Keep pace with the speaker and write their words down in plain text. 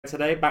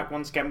Today, back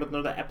once again with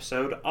another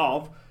episode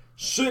of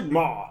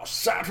SIGMAR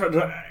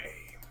Saturday.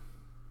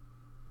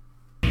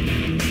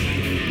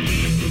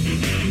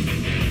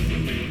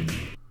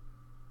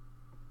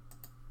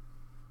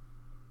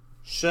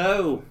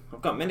 So,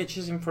 I've got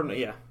miniatures in front of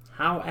you.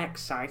 How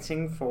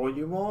exciting for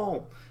you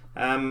all.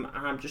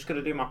 I'm just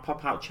going to do my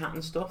pop-out chat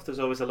and stuff. There's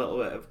always a little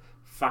bit of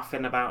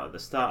faffing about at the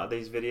start of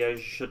these videos.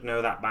 You should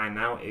know that by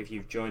now if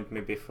you've joined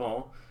me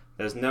before.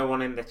 There's no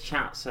one in the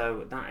chat,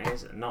 so that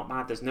is not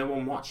bad. There's no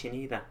one watching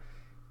either,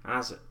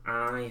 as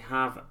I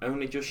have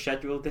only just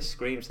scheduled this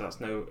stream, so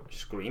that's no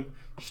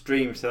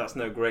so that's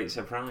no great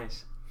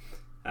surprise.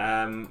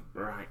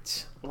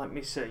 Right, let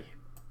me see.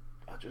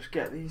 I'll just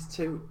get these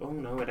two. Oh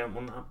no, I don't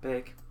want that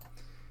big.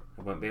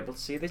 I won't be able to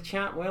see the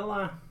chat, will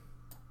I?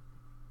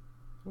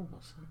 Oh,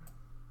 what's that?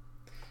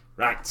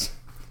 Right.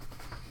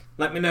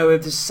 Let me know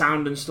if there's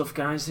sound and stuff,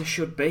 guys. There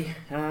should be.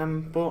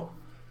 But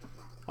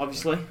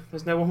obviously,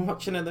 there's no one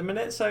watching at the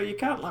minute, so you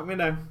can't let me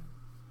know.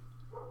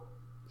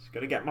 Just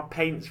got to get my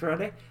paints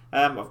ready.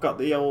 I've got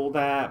the old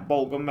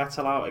ball gun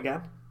metal out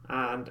again,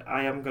 and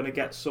I am going to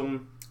get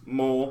some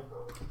more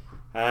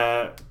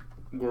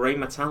grey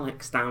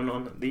metallics down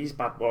on these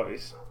bad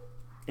boys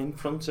in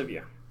front of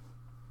you.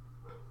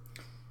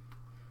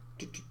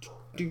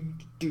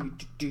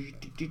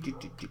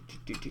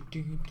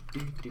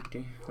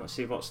 Let's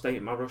see what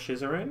state my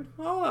brushes are in.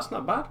 Oh, that's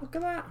not bad. Look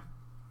at that.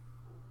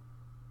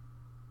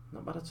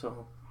 Not bad at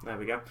all. There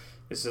we go.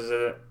 This is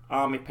an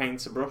army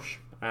painter brush.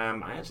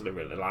 I actually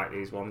really like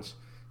these ones.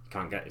 You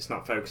can't get, it's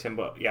not focusing,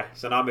 but yeah,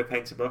 it's an army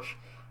painter brush.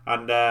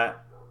 And I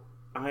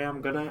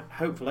am gonna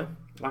hopefully,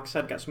 like I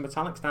said, get some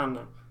metallics down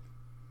now.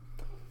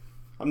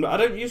 I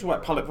don't use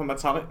wet palette for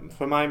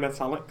my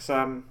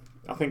metallics.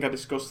 I think I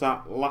discussed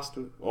that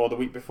the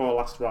week before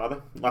last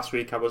rather. Last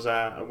week I was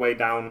away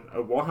down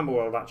at Warhammer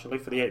World actually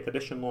for the 8th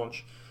edition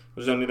launch. I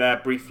was only there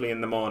briefly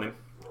in the morning,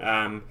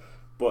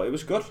 but it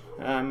was good.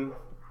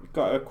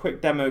 Got a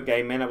quick demo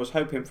game in. I was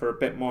hoping for a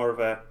bit more of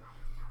a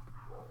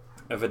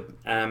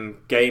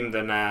game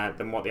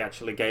than what they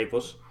actually gave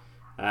us.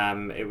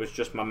 It was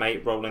just my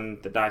mate rolling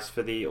the dice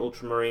for the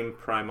Ultramarine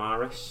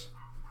Primaris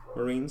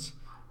Marines.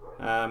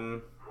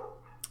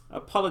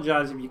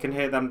 Apologise if you can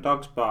hear them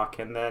dogs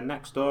barking. They're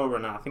next door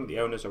and I think the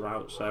owners are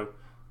out, so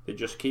they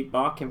just keep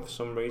barking for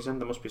some reason.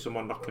 There must be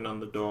someone knocking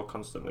on the door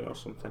constantly or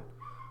something.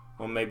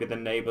 Or maybe the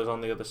neighbours on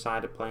the other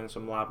side are playing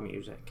some loud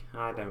music.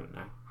 I don't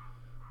know.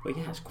 But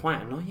yeah, it's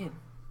quite annoying.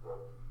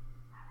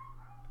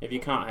 If you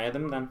can't hear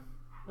them, then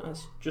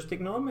just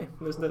ignore me.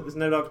 There's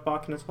no dogs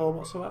barking at all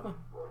whatsoever.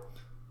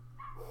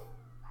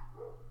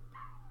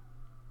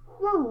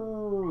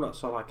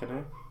 That's all I can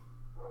hear.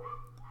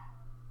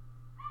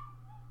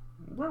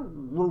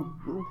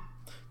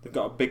 They've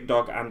got a big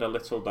dog and a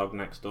little dog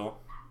next door.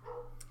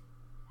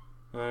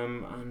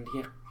 And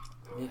yeah,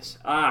 yes.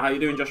 How you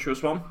doing, Joshua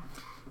Swan?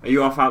 Are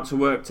you off out to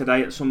work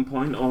today at some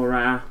point, or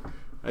are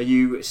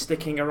you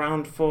sticking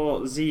around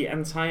for the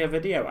entire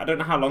video? I don't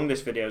know how long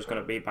this video is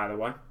going to be, by the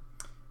way.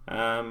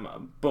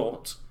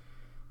 But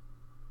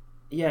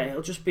yeah,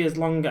 it'll just be as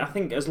long. I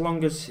think as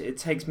long as it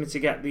takes me to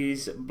get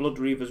these Blood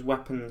Reaver's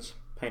weapons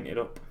painted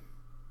up.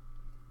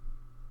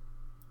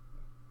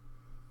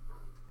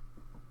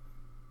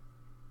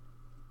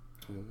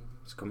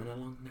 It's coming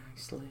along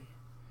nicely.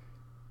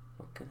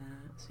 Look at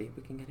that. See if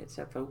we can get it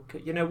to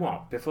focus. You know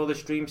what? Before the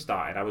stream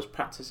started, I was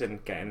practicing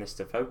getting this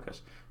to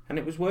focus, and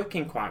it was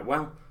working quite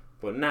well.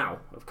 But now,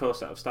 of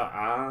course, I've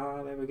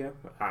started. There we go.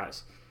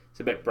 It's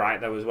a bit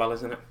bright though as well,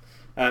 isn't it?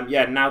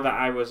 Yeah. Now that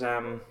I'm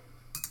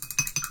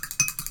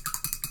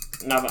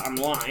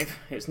live,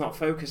 it's not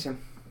focusing.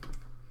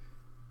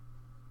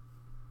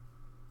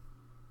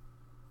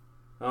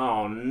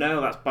 Oh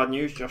no, that's bad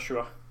news,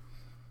 Joshua.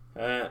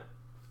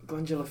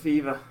 Glandular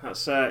fever.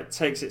 That's it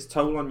takes its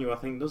toll on you, I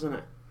think, doesn't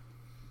it?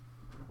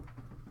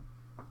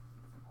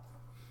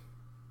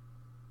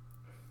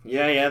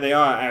 Yeah, they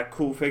are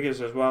cool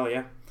figures as well.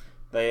 Yeah,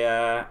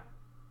 they.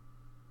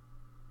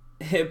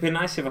 It'd be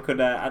nice if I could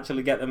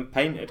actually get them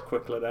painted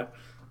quickly, though.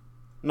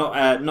 Not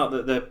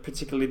that they're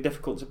particularly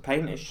difficult to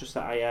paint. It's just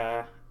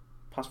that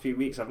past few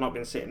weeks I've not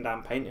been sitting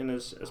down painting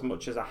as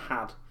much as I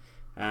had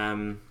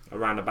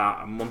around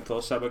about a month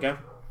or so ago.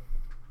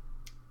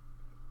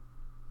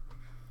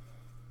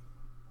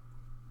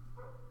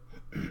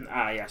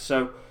 Yeah.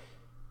 So,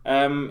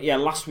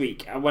 last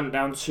week I went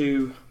down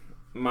to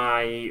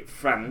my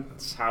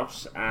friend's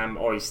house,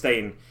 or he's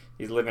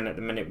living at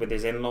the minute with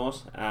his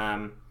in-laws,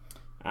 and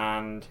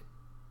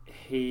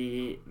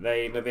they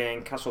live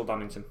in Castle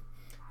Donington,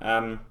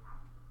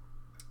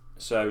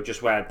 so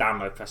just where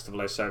Download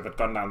Festival is. So if I'd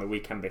gone down the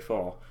weekend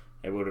before,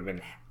 it would have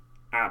been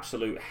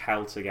absolute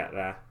hell to get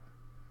there.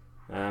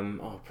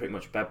 Pretty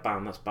much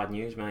bedbound. That's bad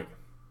news, mate.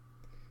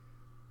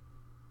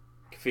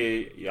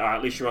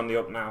 At least you're on the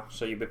up now,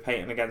 so you'll be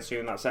painting again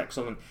soon. That's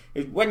excellent.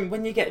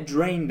 When you get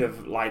drained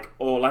of like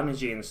all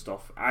energy and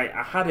stuff, I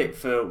had it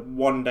for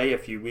one day a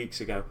few weeks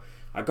ago.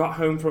 I got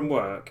home from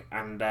work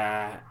and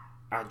I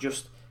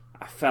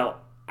felt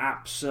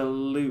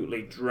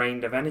absolutely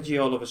drained of energy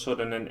all of a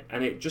sudden,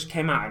 and it just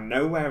came out of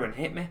nowhere and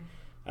hit me.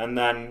 and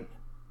then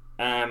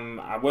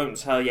I won't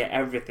tell you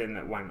everything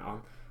that went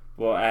on,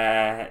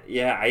 but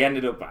yeah, I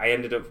ended up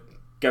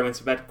going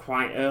to bed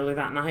quite early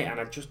that night, and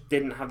I just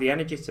didn't have the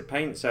energy to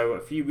paint. So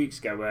a few weeks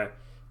ago,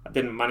 I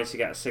didn't manage to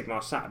get a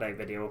SIGMAR Saturday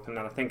video up, and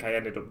then I think I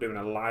ended up doing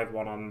a live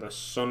one on the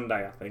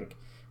Sunday, I think,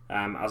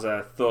 as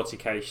a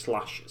 30k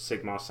 /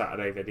 SIGMAR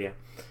Saturday video.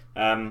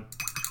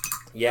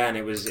 Yeah, and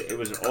it was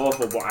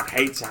awful, but I'd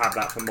hate to have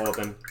that for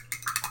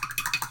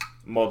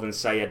more than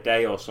say a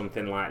day or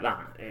something like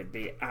that. It'd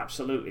be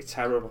absolutely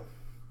terrible.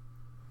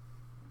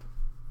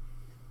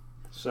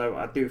 So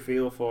I do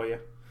feel for you.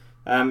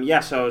 Yeah,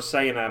 so I was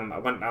saying, I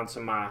went down to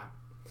my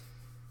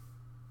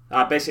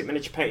Basic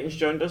Miniature Paintings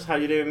joined us. How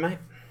you doing, mate?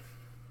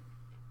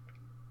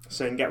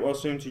 Saying get well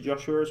soon to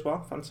Joshua as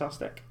well.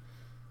 Fantastic.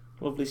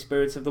 Lovely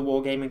spirits of the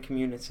wargaming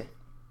community.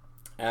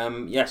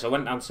 Yeah, so I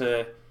went down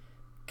to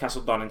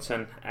Castle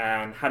Donington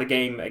and had a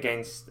game of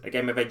Age of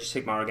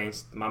Sigmar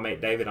against my mate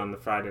David on the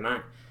Friday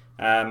night.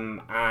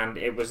 And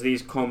it was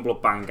these Khorne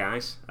Bloodbound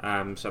guys.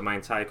 So my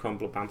entire Khorne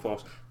Bloodbound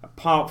force.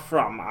 Apart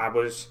from, I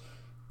was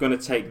going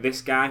to take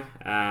this guy.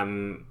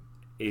 Obviously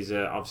he's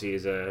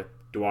a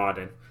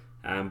Dwarden,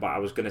 but I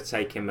was going to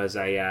take him as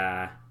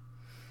a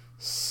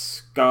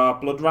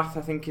Scar Bloodwrath,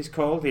 I think he's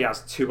called. He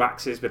has 2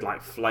 axes with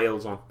like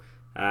flails on,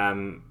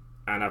 and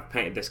I've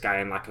painted this guy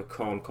in like a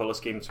Khorne colour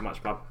scheme to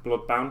match my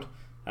Bloodbound.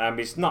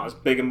 He's not as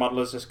big a model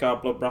as the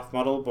Scar Bloodwrath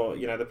model, but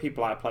you know, the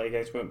people I play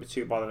against won't be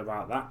too bothered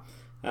about that.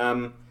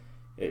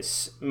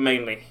 It's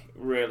mainly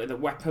really the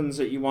weapons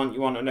that you want. You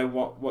want to know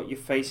what you're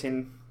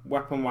facing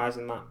weapon wise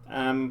in that.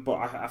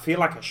 But I feel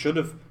like I should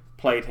have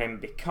played him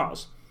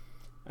because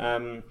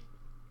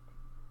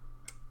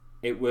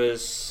it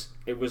was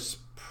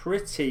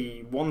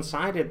pretty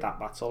one-sided, that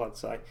battle, I'd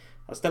say.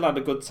 I still had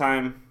a good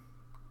time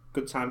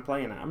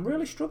playing it. I'm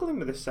really struggling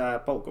with this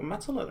bolt gun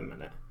metal at the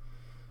minute.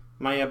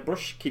 My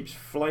brush keeps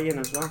flaying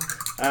as well.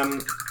 I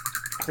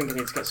think I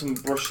need to get some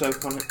brush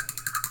soap on it.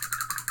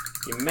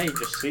 You may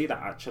just see that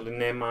actually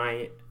near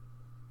my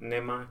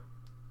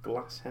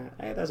glass here.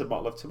 Hey, there's a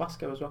bottle of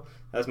Tabasco as well.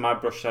 There's my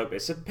brush soap.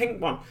 It's a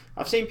pink one.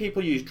 I've seen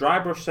people use dry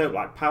brush soap,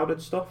 like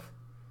powdered stuff.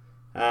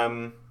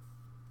 Yeah,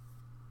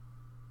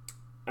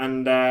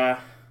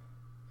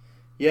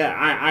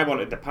 I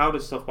wanted the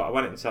powdered stuff, but I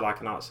went into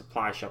like an art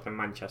supply shop in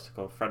Manchester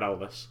called Fred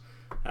Aelves,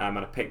 and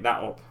I picked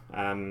that up.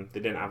 They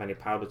didn't have any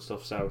powdered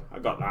stuff, so I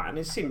got that, and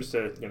it seems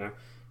to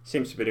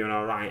be doing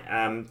all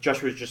right.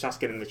 Josh was just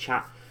asking in the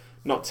chat,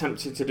 not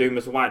tempted to do him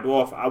as a White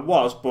Dwarf. I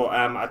was, but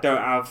I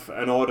don't have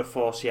an order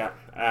force yet,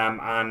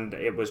 and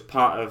it was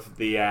part of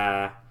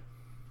the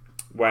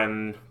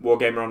when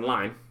Wargamer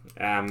Online.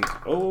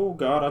 Oh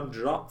God, I've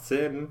dropped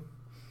him.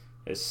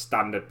 It's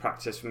standard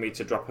practice for me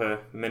to drop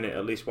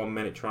at least 1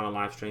 minute on a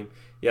live stream.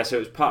 Yeah, so it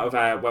was part of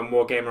when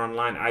Wargamer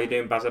Online. How you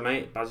doing, Bazza,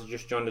 mate? Bazza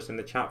just joined us in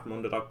the chat from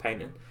Underdog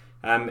Painting.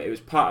 It was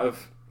part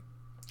of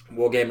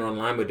Wargamer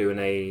Online. We're doing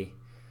a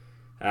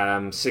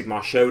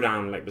Sigmar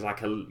Showdown. It was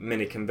like a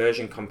mini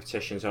conversion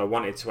competition, so I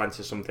wanted to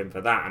enter something for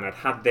that, and I'd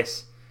had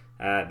this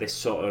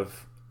sort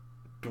of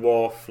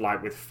dwarf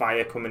like with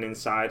fire coming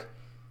inside.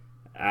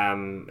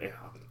 I'll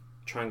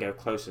try and go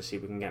closer, see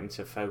if we can get him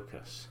to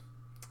focus.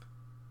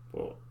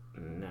 But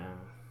no,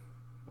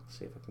 let's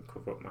see if I can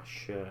cover up my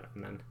shirt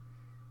and then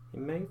he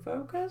may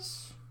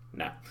focus.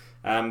 No,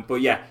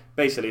 but yeah,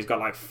 basically he's got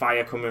like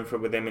fire coming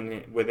from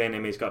within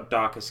him. He's got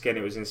darker skin.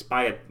 It was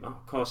inspired. Oh,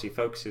 of course, he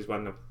focuses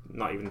when I'm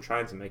not even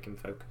trying to make him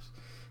focus.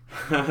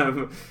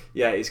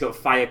 Yeah, he's got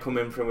fire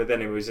coming from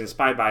within him. It was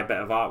inspired by a bit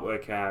of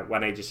artwork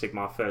when Age of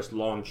Sigmar first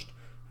launched.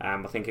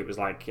 I think it was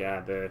like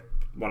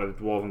one of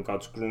the dwarven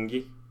gods,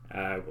 Grungi,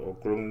 or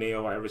Grungni,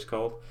 or whatever it's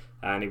called.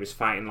 And he was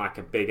fighting like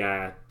a big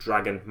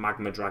dragon,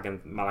 magma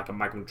dragon, like a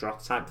magma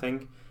droth type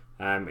thing,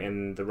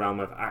 in the realm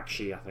of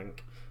Akshi, I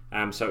think.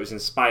 So it was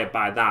inspired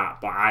by that,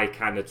 but I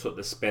kind of took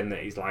the spin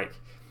that he's like,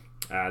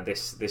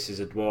 this is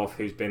a dwarf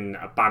who's been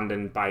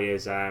abandoned by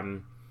his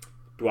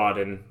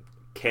Dwarden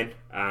kin,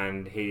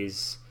 and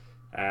he's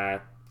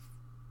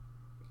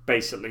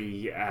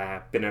basically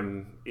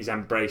he's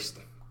embraced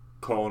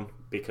Khorne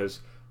because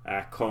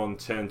Khorne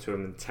turned to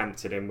him and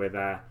tempted him with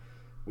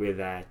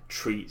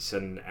treats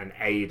and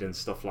aid and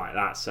stuff like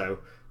that. So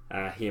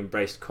he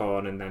embraced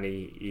Khorne, and then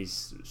he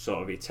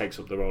takes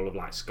up the role of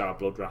like Scar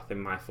Bloodwrath in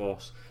my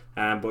force.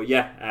 But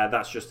yeah,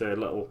 that's just a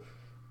little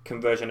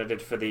conversion I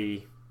did for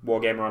the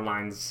Wargamer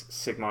Online's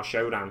Sigmar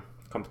Showdown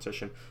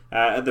competition.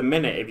 At the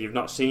minute, if you've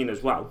not seen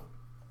as well,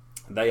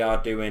 they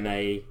are doing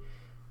a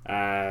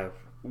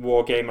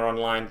Wargamer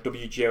Online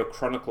WGO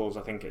Chronicles,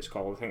 I think it's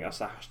called. I think that's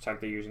the hashtag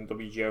they're using,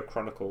 WGO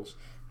Chronicles.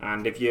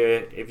 And if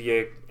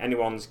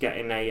anyone's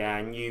getting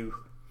a new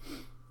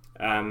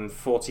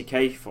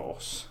 40k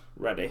force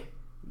ready,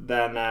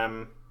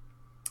 then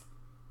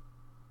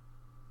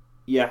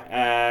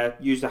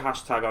use the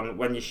hashtag on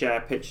when you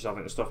share pictures of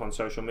it and stuff on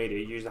social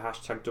media. Use the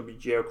hashtag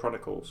WGO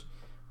Chronicles,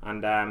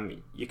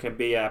 and you can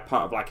be a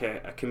part of like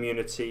a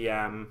community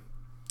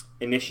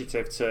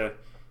initiative to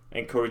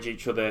encourage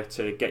each other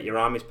to get your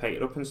armies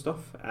painted up and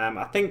stuff.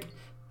 I think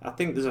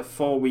there's a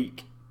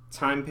 4-week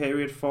time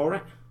period for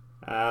it.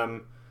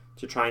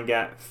 to try and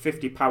get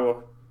 50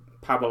 power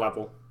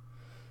level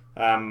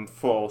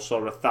force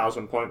or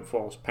 1,000 point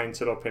force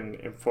painted up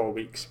in 4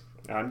 weeks,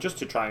 just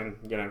to try and,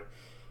 you know,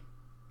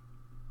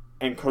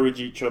 encourage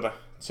each other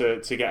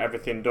to get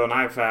everything done.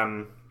 I've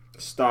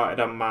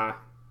started on my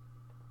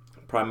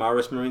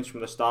Primaris Marines from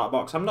the starter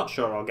box. I'm not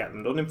sure I'll get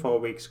them done in 4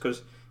 weeks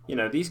because, you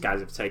know, these guys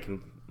have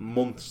taken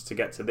months to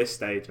get to this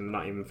stage and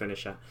not even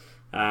finish it.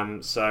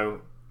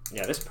 So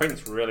yeah, this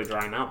paint's really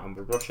drying out on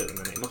the brush at the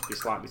minute. It must be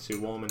slightly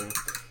too warm in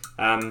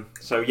here.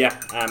 So yeah,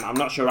 I'm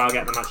not sure I'll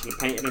get them actually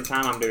painted in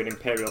time. I'm doing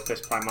Imperial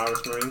Fist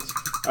Primaris Marines.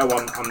 Oh,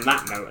 on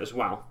that note as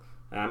well,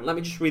 let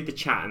me just read the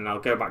chat and I'll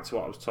go back to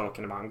what I was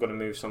talking about. I'm going to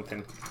move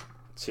something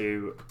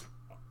to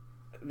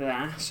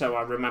there so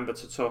I remember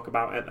to talk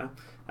about it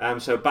there.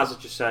 So Baz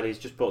just said he's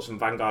just bought some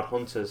Vanguard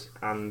Hunters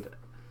and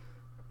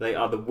they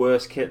are the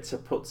worst kit to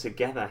put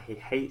together. He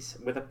hates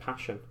with a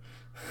passion.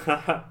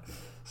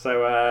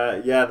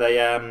 So yeah,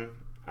 they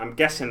I'm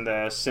guessing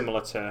they're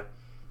similar to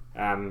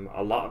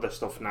a lot of the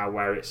stuff now,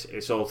 where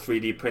it's all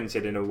 3D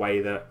printed in a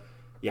way that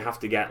you have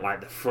to get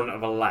like the front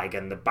of a leg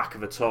and the back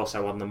of a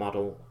torso on the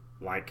model,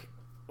 like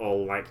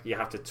all like you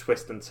have to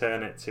twist and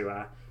turn it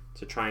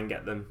to try and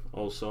get them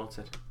all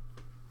sorted.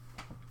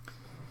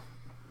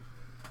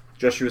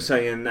 Joshua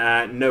saying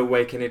no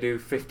way can he do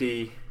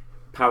 50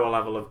 power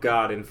level of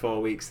guard in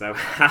 4 weeks though.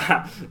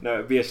 No,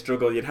 it'd be a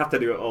struggle. You'd have to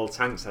do it all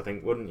tanks, I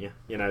think, wouldn't you?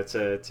 You know,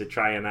 to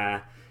try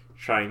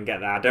and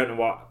get there. I don't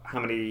know how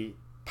many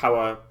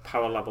power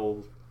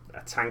level a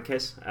tank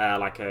is,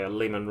 like a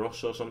Lehman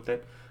Russ or something.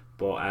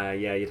 But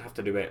yeah, you'd have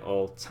to do it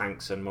all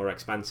tanks and more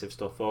expensive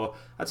stuff. Or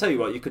I tell you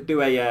what, you could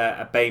do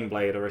a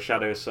Baneblade or a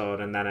Shadow Sword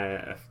and then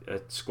a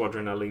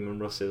squadron of Lehman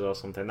Russes or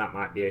something. That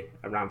might be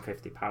around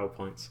 50 power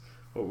points.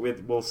 But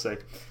we'll see.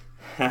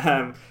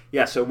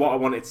 Yeah, so what I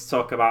wanted to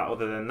talk about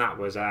other than that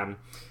was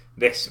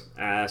this.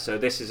 So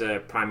this is a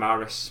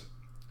Primaris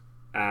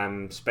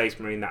Space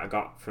Marine that I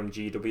got from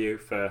GW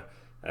for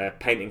a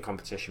painting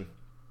competition.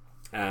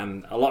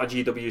 A lot of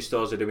GW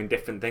stores are doing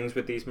different things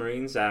with these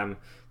Marines.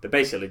 They're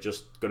basically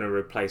just going to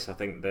replace, I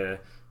think, the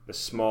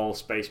small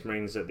Space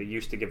Marines that they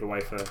used to give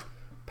away for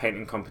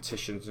painting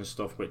competitions and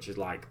stuff, which is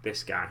like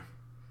this guy.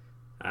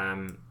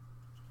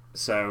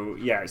 So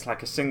yeah, it's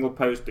like a single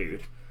pose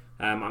dude.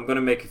 I'm going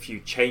to make a few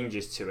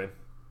changes to him.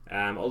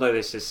 Although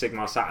this is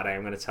Sigmar Saturday,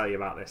 I'm going to tell you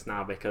about this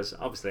now because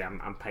obviously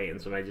I'm painting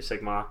some Age of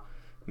Sigmar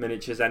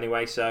miniatures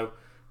anyway, so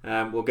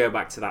we'll go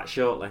back to that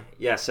shortly.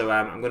 Yeah, so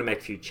I'm going to make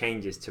a few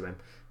changes to him.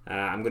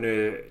 I'm going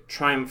to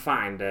try and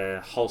find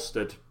a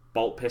holstered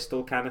bolt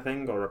pistol kind of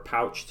thing or a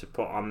pouch to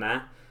put on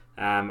there,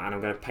 and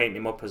I'm going to paint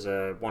him up as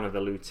one of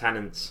the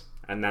lieutenants,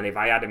 and then if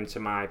I add him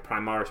to my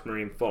Primaris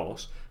Marine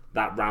force,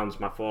 that rounds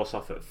my force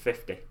off at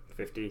 50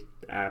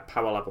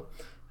 power level.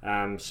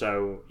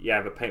 So yeah,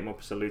 if I paint him up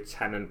as a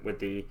lieutenant with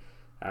the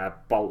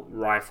bolt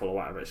rifle or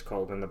whatever it's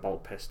called and the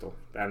bolt pistol,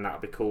 then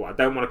that'll be cool. I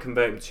don't want to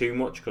convert him too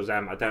much because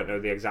I don't know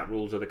the exact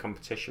rules of the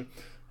competition,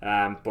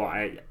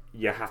 but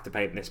you have to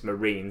paint this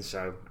Marine,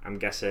 so I'm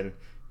guessing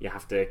you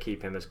have to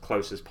keep him as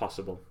close as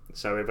possible.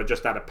 So if I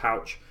just add a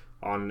pouch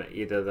on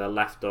either the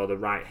left or the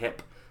right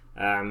hip,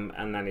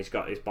 and then he's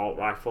got his bolt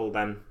rifle,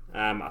 then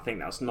I think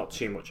that's not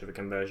too much of a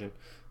conversion.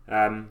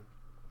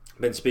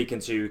 Been speaking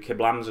to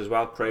Kiblams as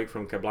well, Craig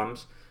from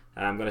Kiblams.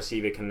 I'm going to see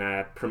if he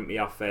can print me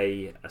off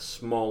a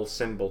small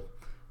symbol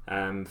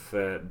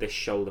for this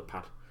shoulder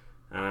pad,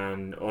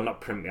 or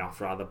not print me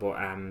off rather, but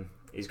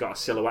he's got a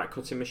silhouette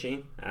cutting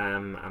machine,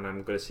 and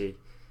I'm going to see,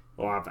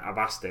 or I've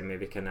asked him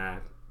if he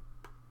can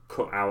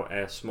cut out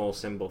a small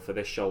symbol for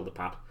this shoulder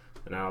pad,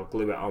 and I'll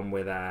glue it on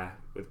with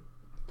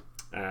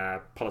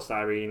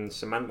polystyrene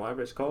cement,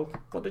 whatever it's called.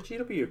 What did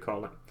GW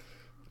call it?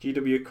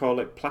 GW call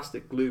it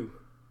plastic glue.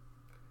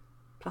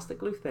 Plastic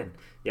glue thin.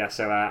 Yeah,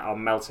 so I'll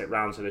melt it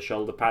round to the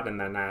shoulder pad, and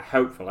then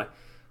hopefully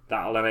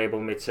that'll enable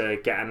me to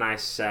get a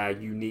nice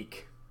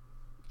unique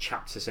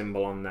chapter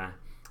symbol on there.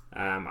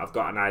 I've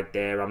got an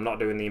idea. I'm not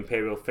doing the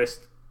Imperial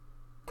Fist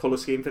colour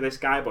scheme for this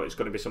guy, but it's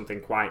going to be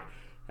something quite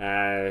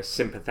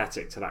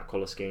sympathetic to that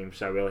colour scheme.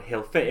 So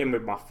he'll fit in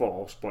with my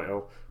force, but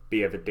he'll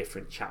be of a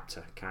different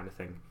chapter kind of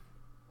thing.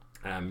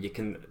 I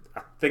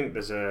think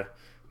there's a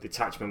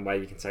detachment where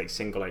you can take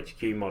single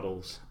HQ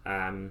models.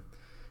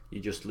 You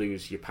just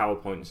lose your power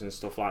points and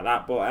stuff like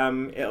that, but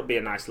it'll be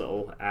a nice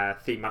little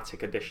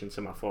thematic addition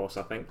to my force,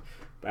 I think.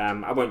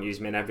 I won't use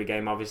him in every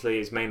game, obviously.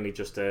 It's mainly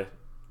just to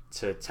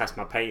test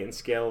my painting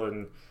skill,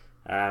 and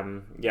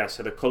yeah.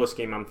 So the colour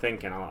scheme, I'm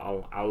thinking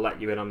I'll let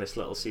you in on this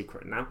little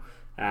secret now.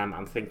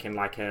 I'm thinking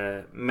like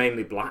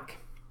mainly black,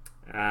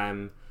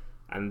 and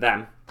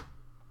then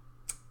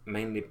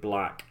mainly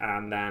black,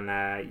 and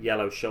then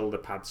yellow shoulder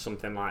pads,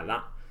 something like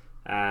that.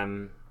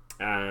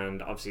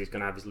 And obviously he's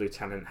going to have his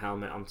lieutenant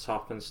helmet on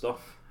top and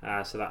stuff,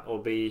 so that will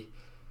be,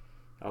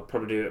 I'll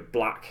probably do it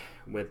black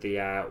with the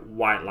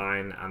white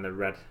line and the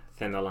red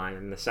thinner line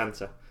in the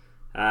centre.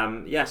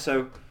 Yeah,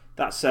 so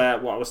that's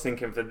what I was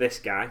thinking for this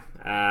guy,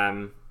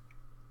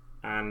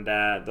 and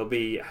there'll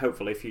be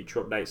hopefully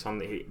future updates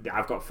on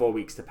I've got 4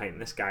 weeks to paint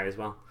this guy as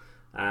well,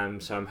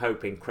 so I'm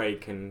hoping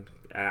Craig can,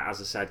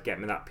 as I said,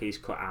 get me that piece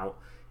cut out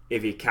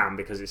if he can,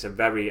 because it's a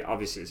very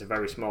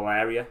small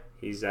area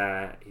he's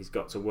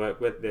got to work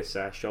with, this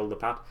shoulder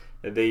pad.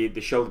 The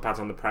shoulder pads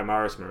on the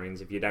Primaris Marines,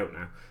 if you don't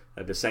know,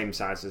 are the same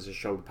size as the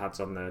shoulder pads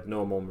on the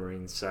normal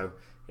Marines, so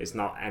it's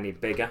not any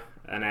bigger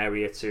an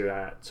area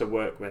to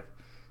work with.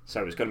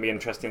 So it's going to be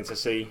interesting to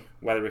see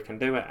whether we can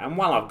do it. And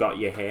while I've got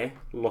you here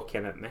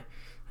looking at me,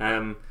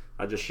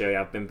 I'll just show you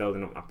I've been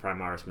building up my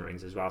Primaris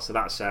Marines as well. So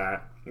that's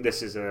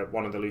this is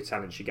one of the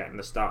lieutenants you get in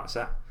the starter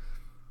set.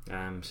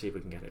 See if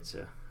we can get it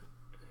to.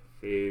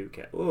 If you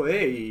get, oh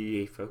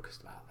hey,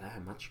 focused. Oh, there,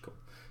 magical.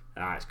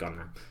 Ah, it's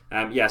gone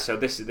now. Yeah, so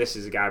this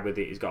is a guy with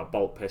he's got a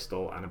bolt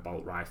pistol and a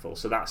bolt rifle.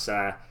 So that's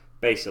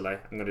basically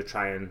I'm going to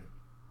try and.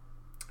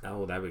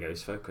 Oh, there we go.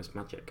 He's focused.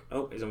 Magic.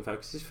 Oh, he's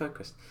unfocused. He's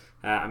focused.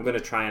 I'm going to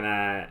try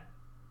and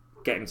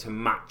get him to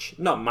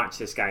not match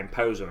this guy in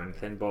pose or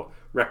anything, but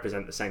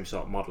represent the same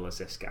sort of model as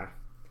this guy.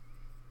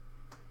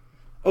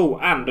 Oh,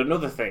 and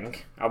another thing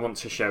I want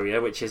to show you,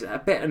 which is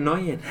a bit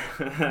annoying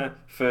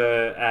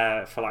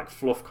for like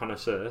fluff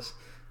connoisseurs.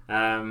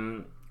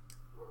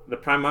 The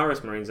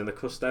Primaris Marines and the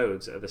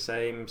Custodes are the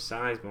same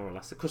size, more or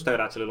less. The Custode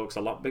actually looks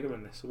a lot bigger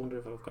in this. I wonder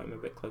if I've got him a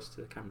bit closer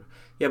to the camera.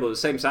 Yeah, but the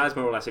same size,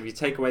 more or less. If you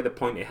take away the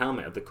pointy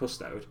helmet of the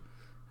Custode,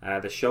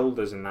 the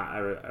shoulders and that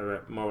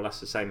are more or less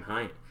the same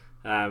height.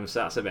 So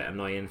that's a bit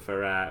annoying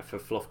for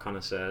fluff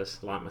connoisseurs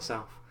like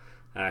myself.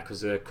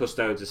 Because the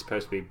Custodes are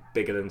supposed to be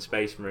bigger than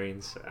Space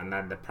Marines, and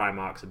then the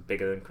Primarchs are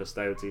bigger than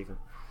Custodes even.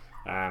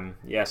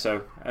 Yeah,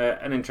 so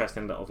an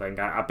interesting little thing.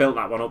 I built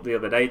that one up the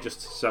other day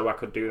just so I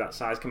could do that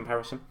size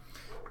comparison.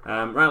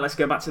 Right, let's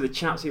go back to the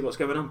chat, see what's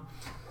going on.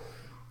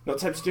 Got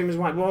Tape Streamers,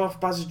 White Dwarf,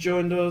 Baz has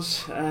joined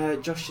us,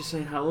 Josh is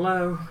saying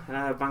hello,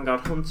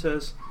 Vanguard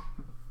Hunters.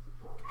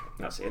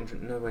 That's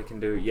it, no way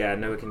can do, yeah,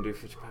 no way can do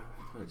 50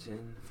 points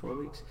in 4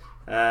 weeks.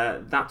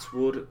 That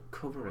would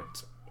cover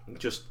it.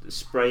 Just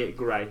spray it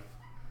grey.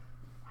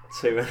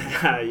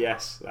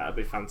 Yes, that would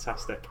be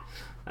fantastic.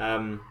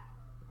 I've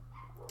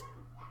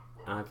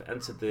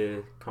entered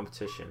the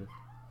competition,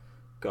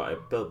 got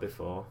it built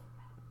before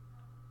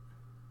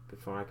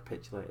I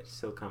capitulated.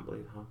 Still can't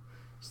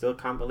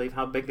believe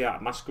how big they are.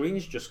 My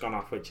screen's just gone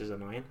off, which is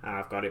annoying.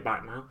 I've got it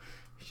back now.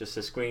 It's just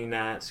a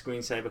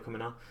screensaver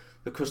coming on.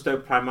 The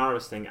Custode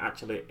Primaris thing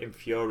actually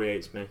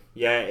infuriates me.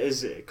 Yeah, it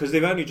is, because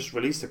they've only just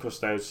released the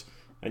Custodes,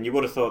 and you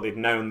would have thought they'd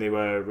known they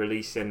were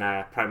releasing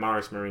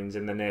Primaris Marines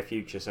in the near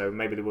future, so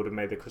maybe they would have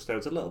made the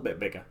Custodes a little bit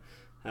bigger.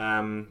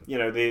 You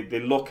know, they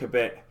look a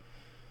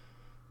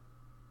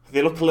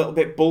little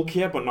bit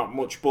bulkier, but not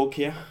much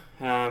bulkier.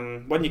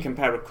 When you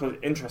compare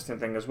interesting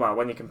thing as well,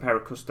 when you compare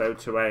a Custode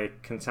to a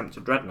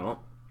Contemptor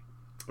Dreadnought,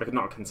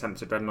 not a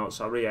Contemptor Dreadnought,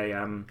 sorry,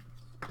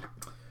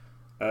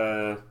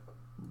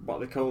 what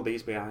they call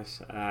these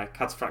guys,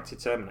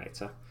 Cataphractic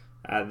Terminator,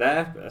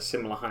 they're a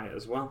similar height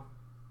as well.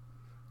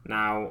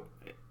 Now,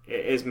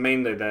 it is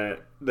mainly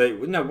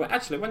no,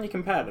 actually, when you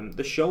compare them,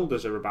 the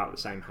shoulders are about the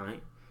same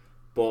height,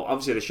 but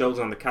obviously the shoulders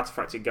on the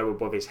Cataphractic go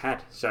above his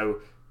head,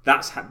 so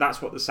that's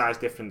what the size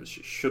difference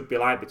should be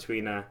like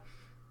between a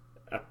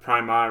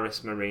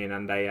Primaris Marine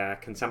and a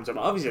Contemptor. But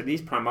obviously,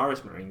 these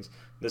Primaris Marines,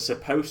 they're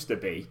supposed to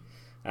be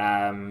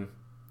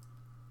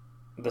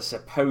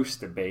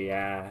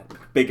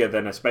bigger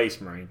than a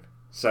Space Marine.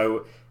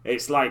 So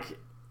it's like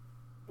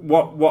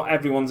what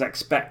everyone's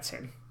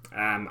expecting.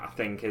 I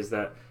think is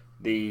that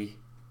the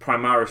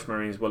Primaris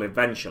Marines will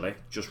eventually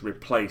just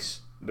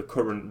replace the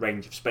current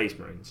range of Space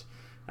Marines.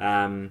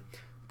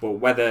 But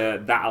whether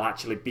that'll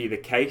actually be the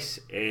case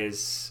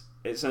is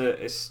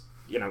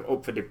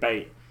up for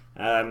debate.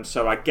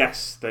 So I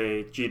guess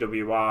the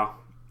GWR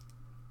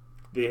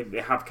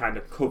they have kind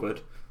of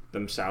covered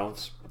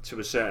themselves to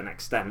a certain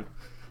extent.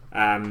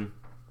 How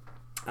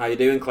you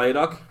doing,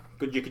 Claydog?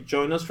 Good you could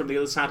join us from the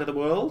other side of the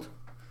world.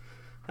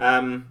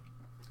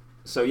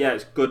 So yeah,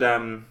 it's good.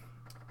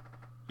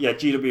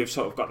 GW have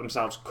sort of got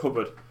themselves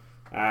covered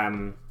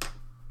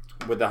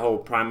with the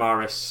whole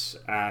Primaris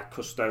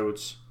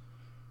Custodes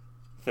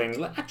thing.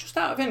 Just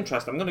out of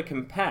interest, I'm going to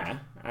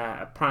compare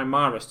a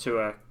Primaris to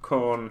a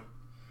Khorne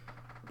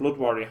Blood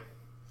Warrior.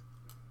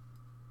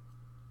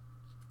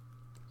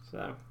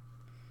 So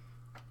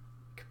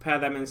compare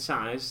them in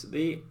size.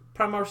 The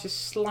Primaris is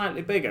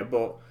slightly bigger,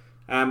 but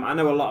I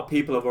know a lot of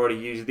people have already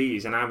used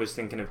these, and I was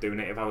thinking of doing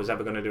it if I was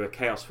ever going to do a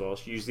Chaos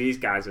Force. Use these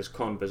guys as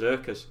Khorne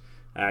Berserkers.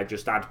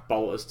 Just add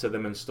bolters to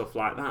them and stuff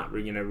like that.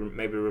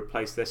 Maybe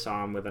replace this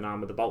arm with an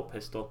arm with a bolt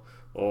pistol,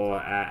 or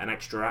an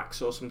extra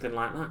axe or something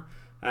like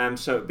that.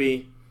 So it'd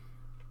be,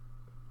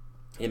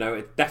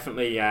 it's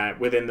definitely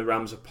within the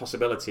realms of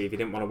possibility if you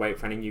didn't want to wait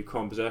for any new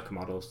Khorne Berserker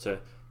models to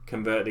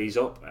convert these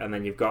up, and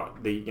then you've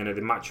got the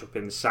match up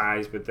in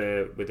size with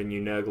the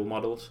new Nurgle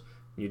models,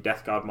 new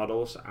Death Guard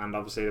models, and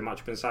obviously the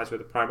match up in size with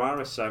the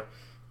Primaris. So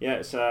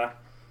yeah,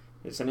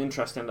 it's an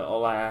interesting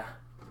little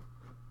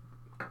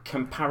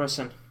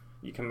comparison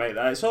you can make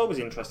there. It's always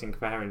interesting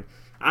comparing.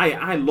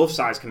 I love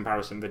size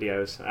comparison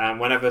videos.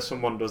 Whenever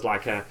someone does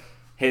like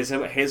here's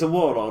a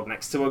warlord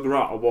next to a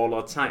grot, a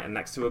warlord titan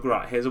next to a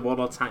grot, here's a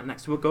warlord titan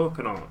next to a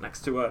Gorkanaut,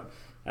 next to a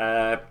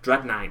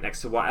dread knight,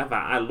 next to whatever.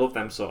 I love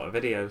them sort of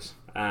videos.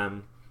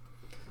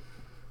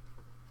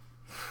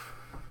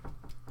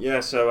 Yeah,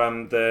 so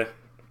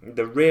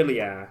the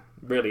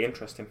really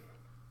interesting.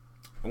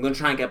 I'm going to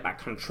try and get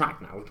back on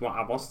track now with what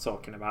I was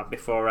talking about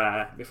before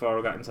I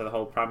got into the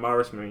whole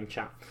Primaris Marine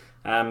chat.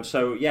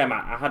 So yeah,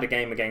 I had a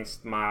game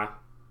against my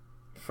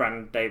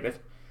friend David,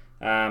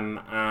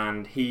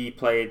 and he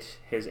played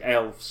his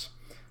Aelves,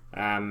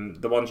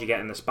 the ones you get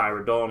in the Spire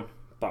of Dawn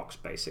box,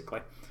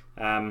 basically,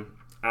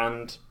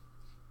 and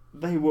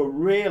they were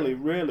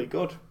really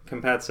good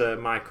compared to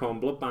my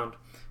Khorne Bloodbound,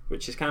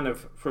 which is kind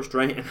of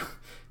frustrating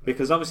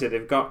because obviously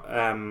they've got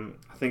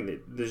I think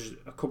that there's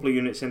a couple of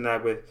units in there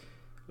with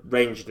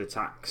ranged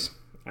attacks,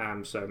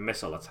 so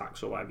missile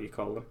attacks or whatever you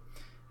call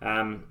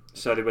them.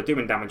 So they were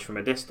doing damage from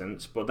a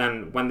distance, but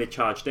then when they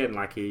charged in,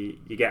 like you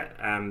get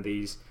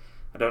these,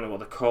 I don't know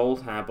what they're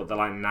called, but they're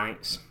like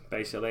knights,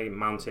 basically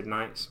mounted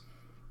knights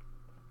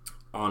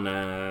on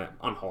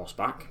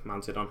horseback,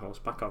 mounted on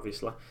horseback,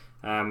 obviously.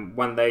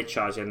 When they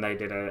charge in, they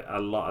did a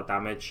lot of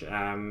damage.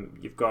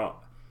 You've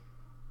got,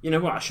 you know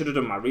what? I should have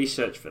done my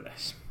research for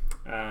this.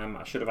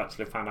 I should have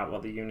actually found out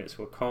what the units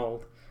were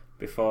called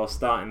before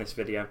starting this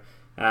video.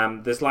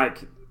 There's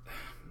like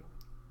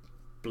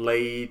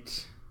blade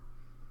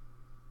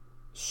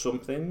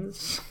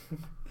somethings.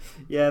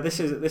 Yeah, this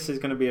is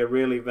going to be a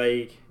really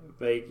vague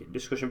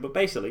discussion, but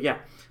basically, yeah,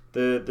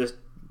 the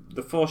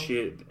force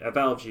of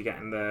elves you get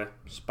in the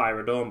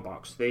Spire of Dawn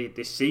box, they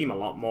seem a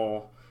lot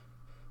more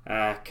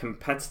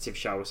competitive,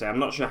 shall we say. I'm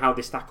not sure how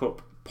they stack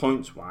up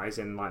points wise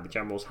in like the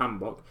General's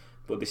Handbook,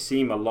 but they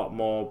seem a lot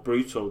more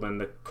brutal than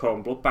the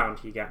Khorne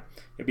Bloodbound you get.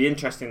 It'd be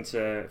interesting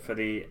for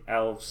the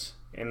elves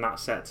in that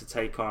set to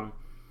take on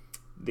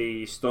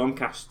the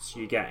Stormcasts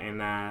you get in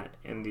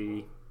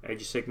the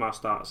Age of Sigmar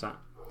starter set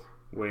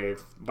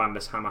with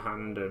Vandus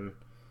Hammerhand and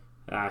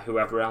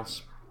whoever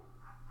else.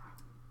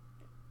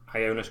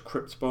 Ionis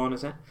Cryptborn,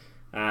 is it?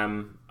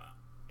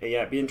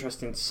 Yeah, it'd be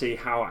interesting to see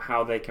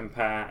how they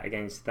compare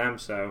against them.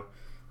 So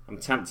I'm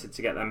tempted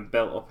to get them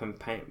built up and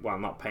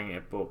not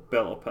painted, but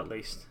built up at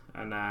least,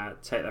 and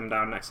take them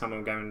down next time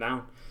I'm going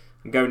down.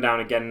 I'm going down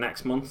again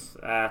next month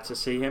to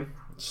see him.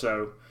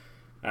 So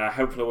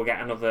hopefully we'll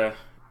get another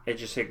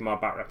Age of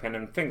Sigmar back ripping,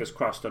 and fingers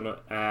crossed on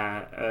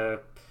a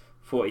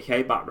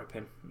 40k back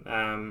ripping.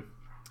 I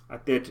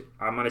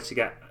managed to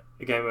get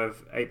a game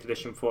of 8th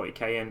edition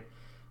 40k in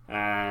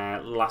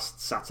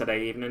last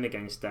Saturday evening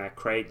against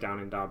Craig down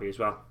in Derby as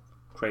well.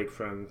 Craig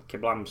from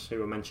Kiblams,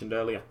 who I mentioned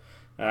earlier.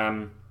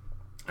 And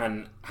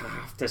I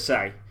have to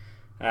say,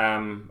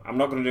 I'm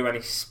not going to do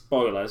any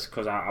spoilers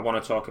because I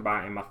want to talk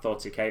about it in my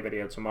 30k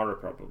video tomorrow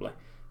probably.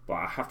 But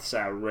I have to say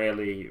I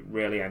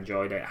really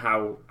enjoyed it.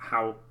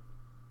 How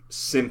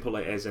simple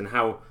it is and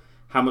how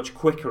much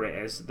quicker it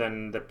is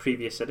than the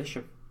previous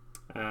edition.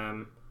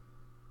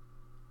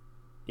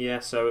 Yeah,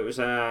 so it was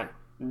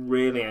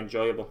really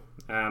enjoyable.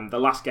 The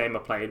last game I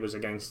played was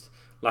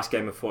last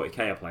game of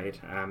 40k I played,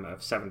 of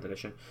 7th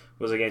edition,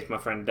 was against my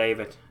friend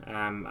David,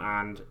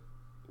 and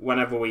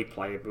whenever we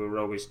played we were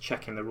always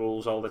checking the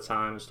rules all the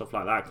time and stuff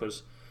like that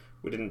because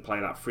we didn't play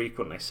that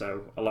frequently,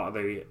 so a lot of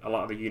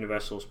the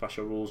universal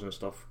special rules and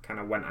stuff kind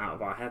of went out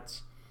of our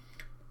heads.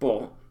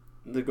 But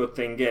the good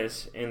thing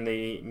is, in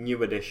the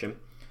new edition,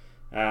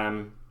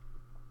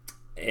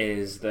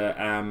 is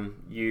that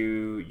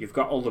you've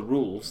got all the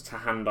rules to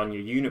hand on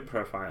your unit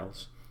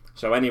profiles.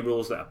 So any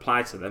rules that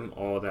apply to them,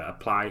 or that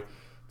apply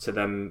to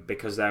them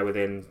because they're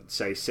within,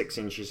 say, 6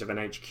 inches of an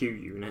HQ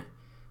unit,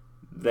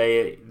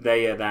 they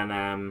are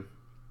then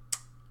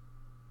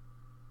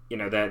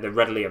they're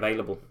readily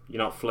available.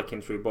 You're not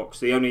flicking through books.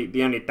 The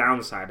only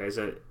downside is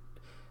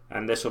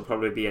and this will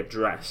probably be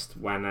addressed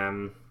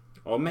when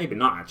or maybe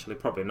not actually,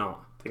 probably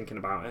not, thinking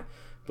about it,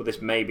 but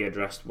this may be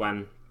addressed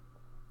when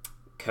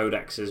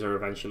codexes are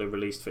eventually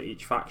released for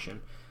each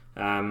faction.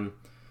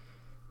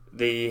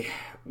 The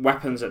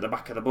weapons at the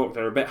back of the book,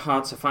 they're a bit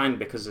hard to find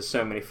because there's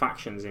so many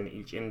factions in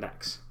each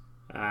index,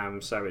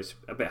 so it's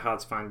a bit hard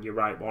to find your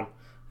right one,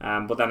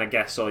 but then I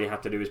guess all you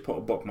have to do is put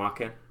a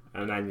bookmark in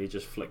and then you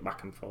just flick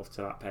back and forth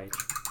to that page.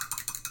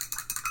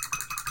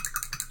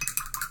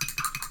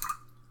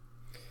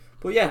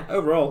 But yeah,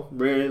 overall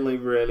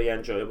really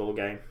enjoyable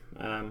game,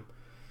 and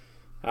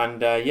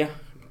yeah,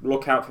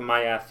 look out for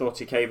my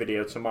 30k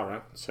video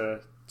tomorrow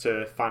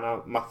to find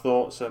out my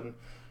thoughts and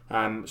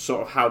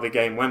sort of how the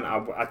game went.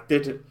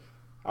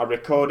 I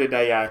recorded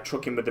a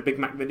Trucking with the Big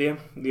Mac video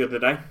the other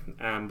day,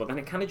 but then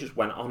it kind of just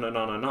went on and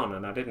on,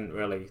 and I didn't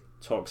really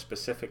talk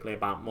specifically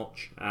about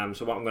much.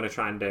 So what I'm going to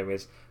try and do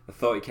is a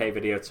 30k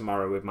video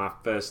tomorrow with my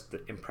first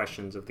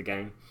impressions of the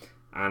game,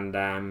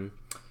 and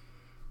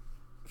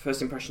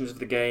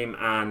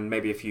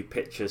maybe a few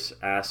pictures,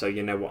 so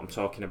you know what I'm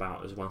talking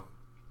about as well.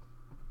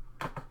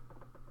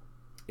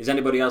 Is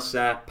anybody else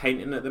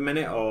painting at the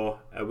minute, or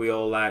are we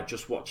all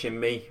just watching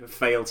me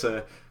fail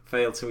to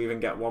even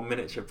get one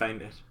miniature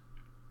painted?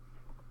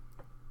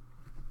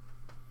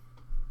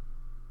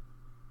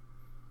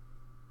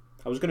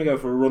 I was going to go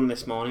for a run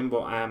this morning,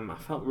 but I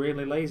felt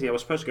really lazy. I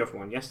was supposed to go for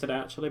one yesterday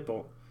actually,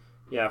 but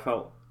yeah, I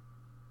felt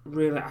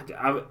really.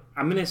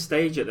 I'm in a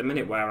stage at the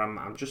minute where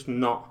I'm just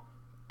not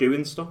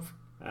doing stuff.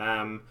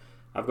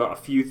 I've got a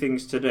few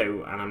things to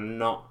do, and I'm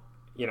not,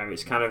 you know,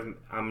 it's kind of,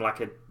 I'm like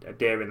a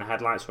deer in the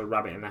headlights or a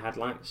rabbit in the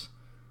headlights.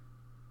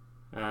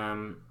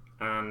 And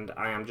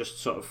I am just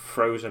sort of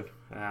frozen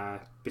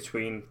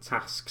between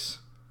tasks,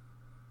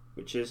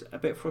 which is a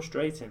bit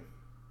frustrating.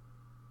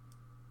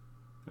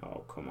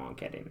 Oh, come on,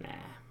 get in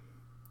there.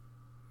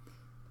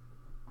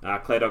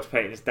 Claydog's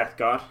painting his Death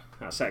Guard.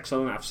 That's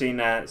excellent. I've seen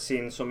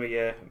some of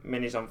your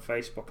minis on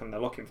Facebook, and they're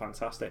looking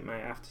fantastic,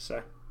 mate, I have to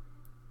say.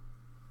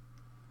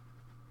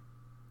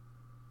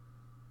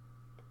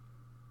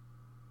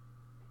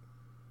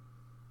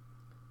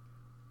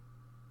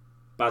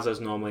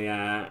 Bazza's normally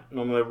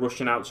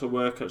rushing out to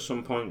work at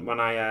some point when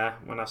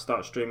I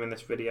start streaming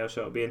this video,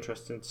 so it'll be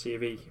interesting to see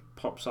if he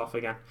pops off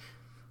again.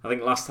 I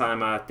think last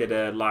time I did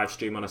a live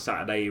stream on a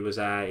Saturday, he was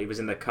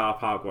in the car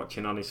park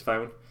watching on his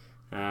phone,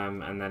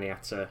 and then he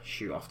had to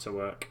shoot off to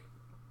work.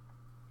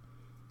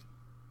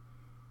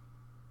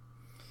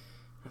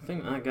 I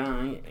think that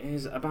guy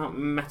is about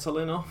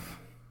metaling off.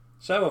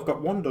 So I've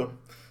got one done.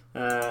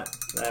 There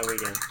we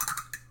go.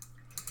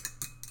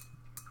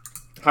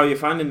 How are you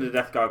finding the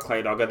Death Guard,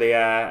 Claydog?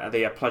 Are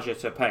they a pleasure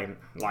to paint?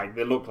 Like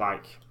they look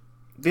like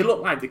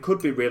they could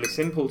be really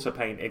simple to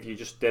paint if you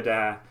just did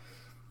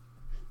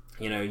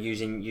you know,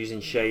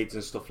 using shades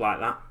and stuff like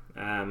that.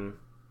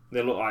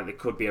 They look like they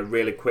could be a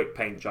really quick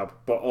paint job,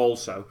 but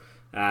also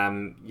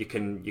you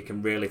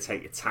can really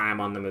take your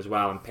time on them as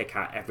well and pick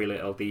out every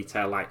little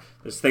detail. Like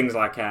there's things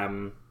like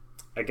a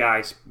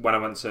guy, when I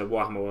went to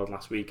Warhammer World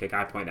last week, a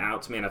guy pointed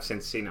out to me, and I've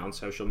since seen it on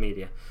social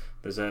media.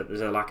 There's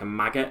like a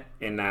maggot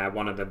in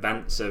one of the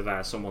vents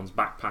of someone's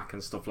backpack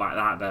and stuff like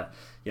that. That,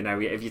 you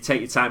know, if you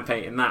take your time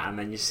painting that and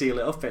then you seal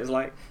it up, it's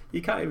like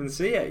you can't even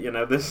see it. You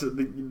know,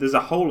 there's a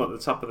hole at the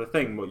top of the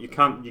thing, but you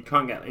can't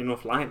get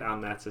enough light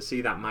down there to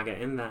see that maggot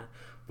in there.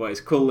 But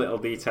it's cool little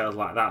details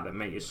like that that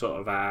make you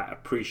sort of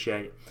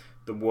appreciate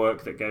the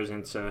work that goes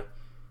into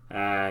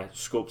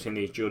sculpting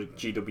these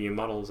GW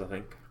models, I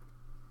think.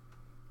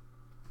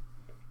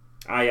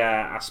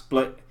 I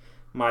split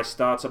my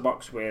starter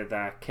box with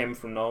Kim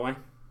from Norway.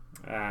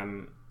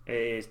 It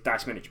is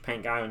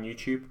DiceMiniaturePaintGuy on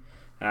YouTube.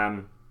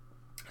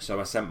 So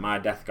I sent my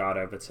Death Guard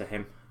over to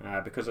him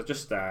because I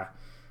just have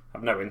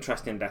no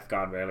interest in Death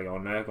Guard really, or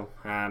Nurgle.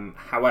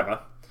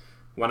 However,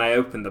 when I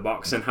opened the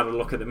box and had a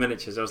look at the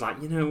miniatures, I was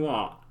like, you know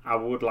what, I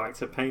would like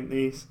to paint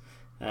these.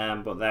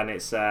 But then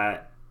it's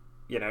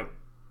you know,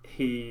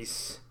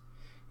 he's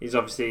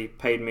obviously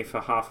paid me for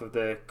half of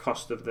the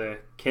cost of the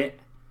kit,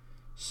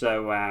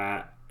 so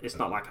it's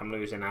not like I'm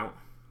losing out,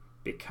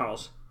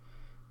 because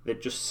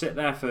they'd just sit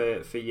there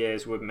for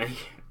years with me,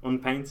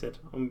 unpainted,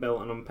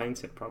 unbuilt and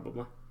unpainted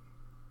probably.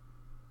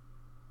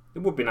 It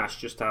would be nice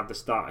just to have the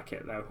starter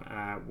kit though,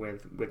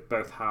 with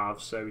both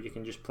halves, so you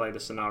can just play the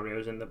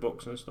scenarios in the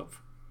books and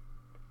stuff.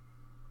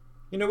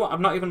 You know what? I've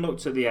not even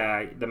looked at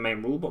the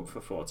main rulebook for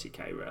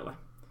 40k really.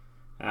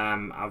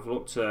 I've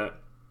looked at,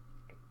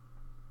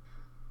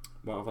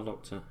 what have I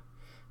looked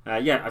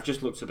at? Yeah, I've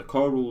just looked at the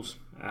core rules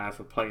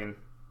for playing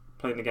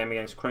the game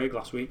against Craig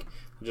last week.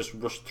 I just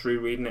rushed through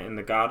reading it in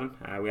the garden.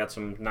 We had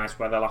some nice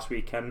weather last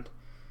weekend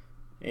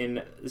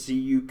in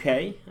the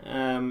UK,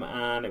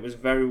 and it was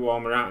very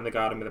warm. We're out in the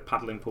garden with a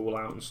paddling pool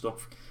out and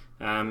stuff.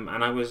 And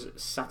I was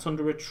sat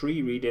under a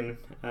tree reading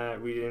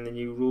the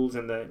new rules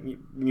and the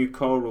new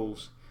core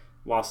rules,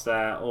 whilst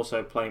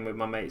also playing with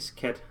my mate's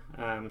kid.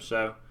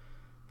 So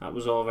that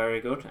was all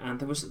very good. And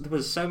there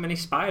was so many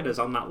spiders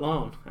on that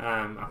lawn.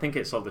 I think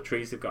it's all the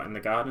trees they've got in the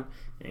garden.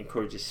 It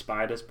encourages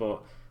spiders,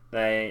 but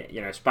they,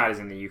 you know, spiders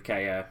in the UK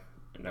are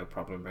no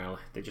problem really.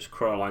 They just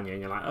crawl on you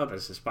and you're like, oh,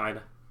 there's a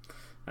spider.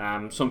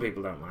 Some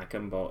people don't like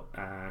them, but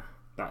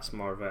that's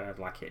more of a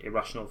like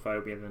irrational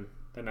phobia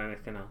than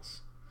anything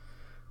else.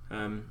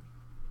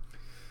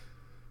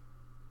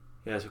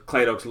 Yeah, so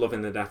Claydog's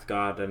loving the Death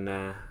Guard,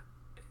 and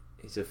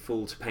he's a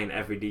fool to paint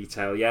every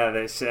detail. Yeah,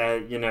 there's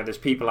you know, there's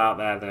people out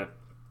there that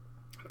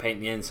paint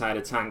the inside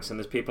of tanks, and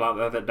there's people out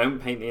there that don't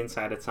paint the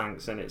inside of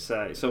tanks, and it's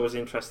always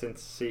interesting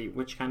to see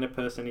which kind of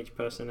person each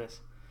person is.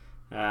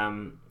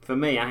 For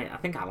me, I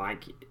think I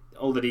like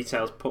all the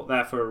details put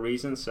there for a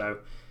reason, so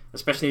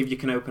especially if you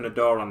can open a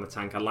door on the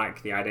tank, I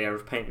like the idea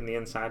of painting the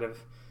inside of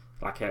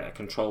like a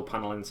control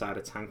panel inside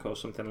a tank or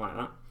something like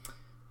that.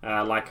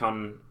 Like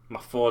on my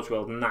Forge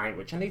World Knight,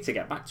 which I need to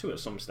get back to at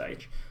some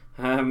stage.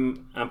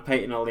 I'm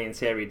painting all the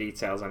interior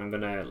details, and I'm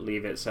going to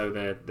leave it so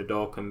the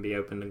door can be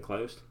opened and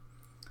closed.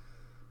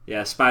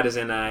 Yeah, spiders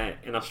in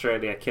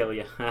Australia kill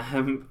you.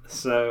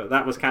 So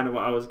that was kind of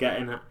what I was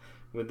getting at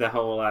with the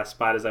whole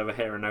spiders over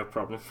here are no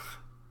problem.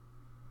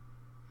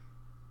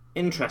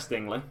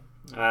 Interestingly,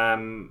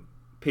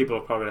 people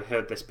have probably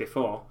heard this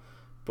before,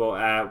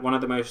 but one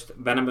of the most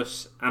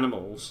venomous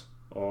animals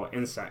or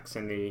insects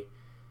in the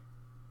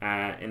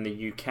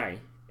UK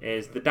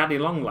is the daddy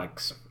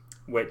longlegs,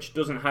 which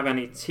doesn't have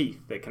any teeth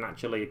that can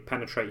actually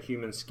penetrate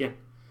human skin.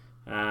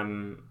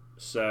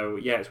 So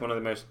yeah, it's one of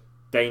the most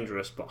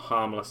dangerous but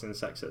harmless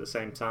insects at the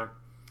same time.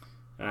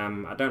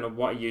 I don't know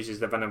what it uses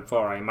the venom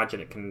for. I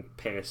imagine it can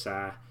pierce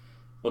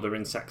other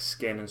insects'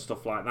 skin and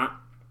stuff like that,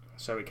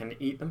 so it can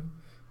eat them.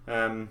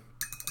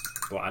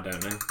 but I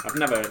don't know. I've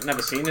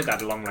never seen a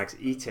daddy longlegs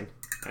eating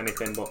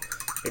anything. But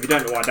if you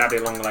don't know what a daddy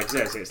longlegs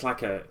is, it's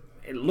like it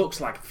looks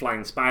like a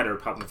flying spider,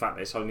 apart from the fact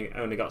that it's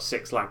only got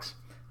 6 legs.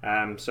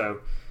 So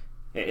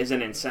it is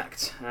an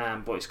insect,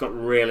 but it's got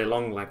really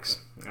long legs,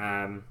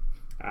 and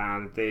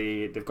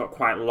they've got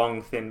quite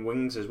long, thin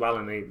wings as well.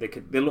 And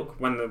they look,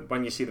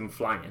 when you see them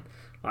flying,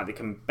 like they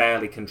can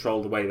barely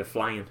control the way they're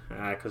flying,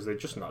 because they're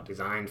just not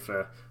designed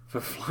for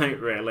flight,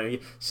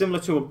 really. Similar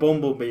to a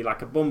bumblebee,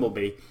 like a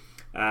bumblebee.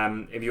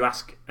 If you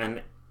ask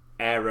an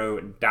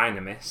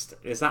aerodynamist,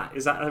 is that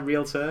a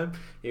real term?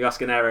 You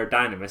ask an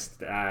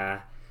aerodynamist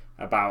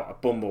about a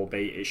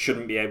bumblebee, it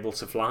shouldn't be able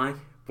to fly,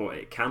 but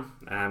it can.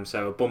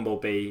 So a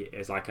bumblebee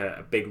is like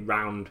a big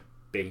round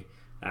bee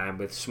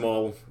with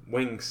small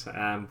wings.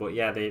 But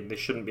yeah, they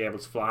shouldn't be able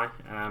to fly,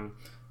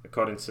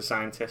 according to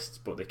scientists,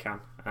 but they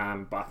can.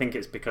 But I think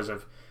it's because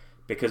of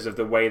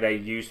the way they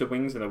use the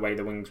wings and the way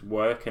the wings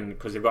work, and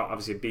because they've got,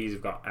 obviously bees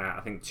have got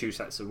I think 2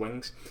 sets of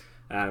wings.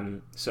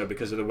 So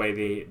because of the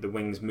way the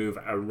wings move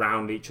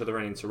around each other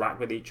and interact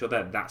with each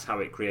other, that's how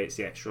it creates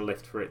the extra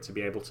lift for it to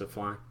be able to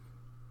fly.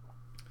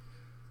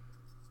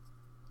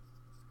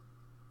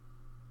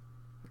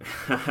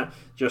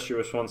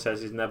 Joshua Swan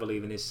says he's never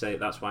leaving his safe.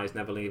 That's why he's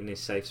never leaving his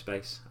safe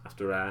space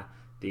after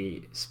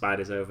the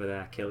spiders over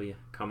there kill you.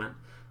 Comment.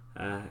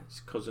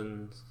 His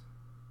cousins.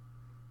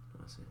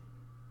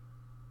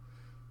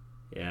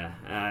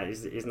 Yeah,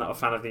 he's not a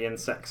fan of the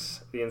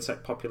insects, the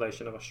insect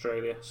population of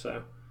Australia.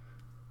 So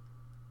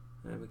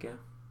there we go.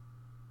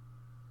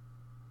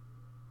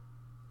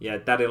 Yeah,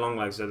 daddy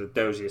longlegs are the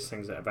doziest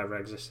things that have ever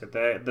existed.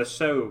 They're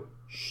so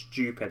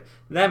stupid.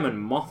 Them and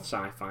moths,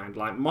 I find,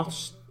 like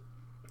moths,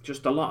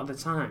 just a lot of the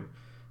time,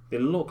 they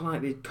look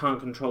like they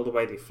can't control the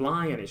way they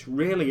fly, and it's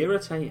really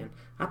irritating.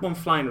 I had one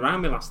flying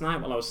around me last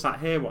night while I was sat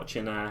here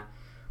watching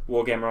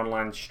Wargamer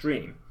Online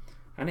stream,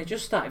 and it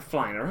just started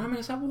flying around me. I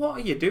was like, "What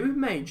are you doing,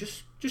 mate?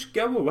 Just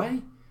go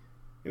away!"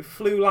 It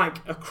flew like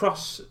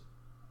across.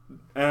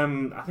 I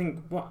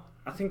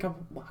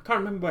can't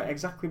remember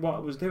exactly what I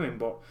was doing,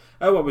 but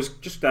I was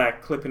just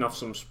clipping off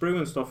some sprue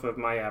and stuff of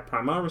my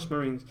Primaris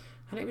Marines,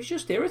 and it was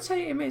just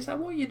irritating me. It's like,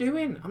 what are you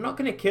doing? I'm not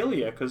going to kill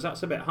you because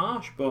that's a bit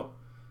harsh, but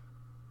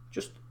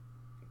just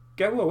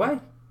go away.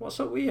 What's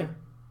up with you?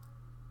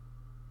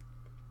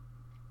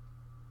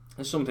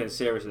 There's something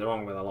seriously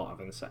wrong with a lot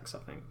of insects, I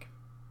think.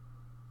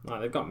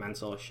 Like, they've got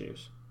mental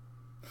issues.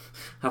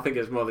 I think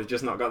it's more they've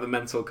just not got the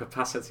mental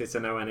capacity to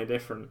know any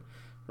different,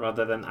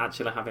 rather than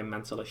actually having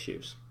mental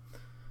issues.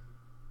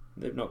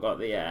 They've not got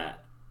the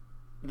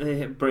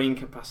brain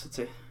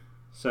capacity,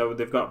 so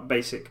they've got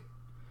basic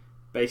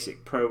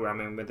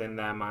programming within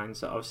their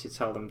minds that obviously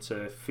tell them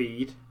to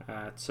feed,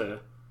 to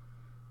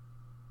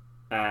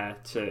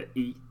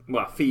eat.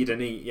 Well, feed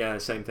and eat, yeah,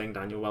 same thing,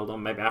 Daniel. Well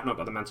done. Maybe I've not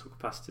got the mental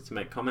capacity to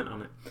make comment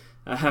on it,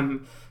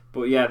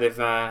 but yeah, they've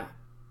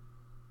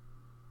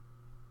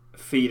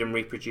feed and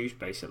reproduce.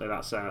 Basically,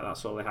 that's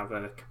all they have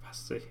a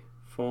capacity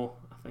for,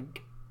 I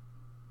think.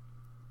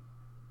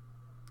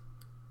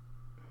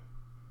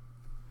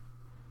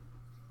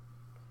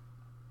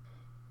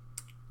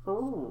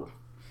 Oh,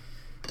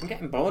 I'm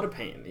getting bored of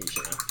painting these,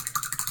 you know.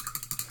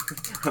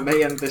 I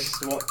may end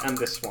this one,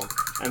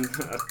 and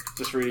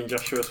just reading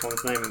Joshua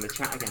Swan's name in the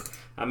chat again.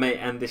 I may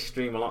end this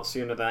stream a lot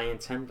sooner than I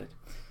intended.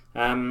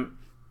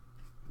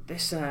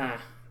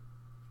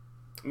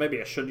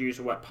 Maybe I should use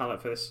a wet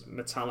palette for this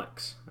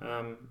metallics.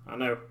 I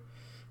know,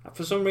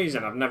 for some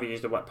reason, I've never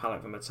used a wet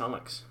palette for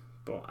metallics,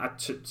 but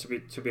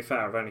to be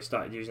fair, I've only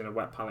started using a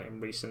wet palette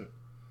in recent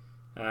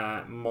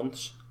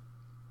months.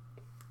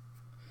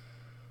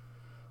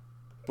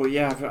 But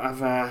yeah,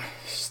 I've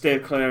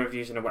steered clear of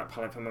using a wet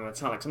palette for my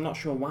metallics. I'm not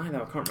sure why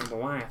though, I can't remember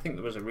why. I think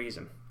there was a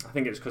reason. I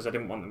think it's because I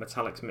didn't want the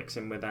metallics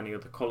mixing with any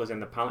other colours in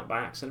the palette by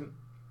accident.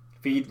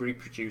 Feed,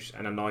 reproduce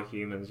and annoy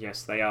humans.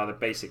 Yes, they are the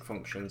basic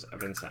functions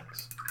of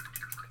insects.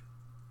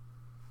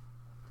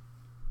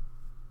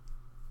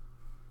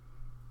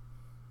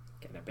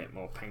 Getting a bit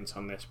more paint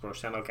on this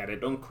brush, then I'll get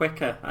it done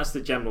quicker. That's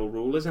the general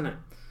rule, isn't it?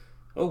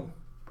 Oh,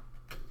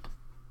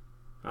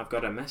 I've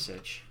got a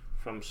message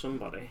from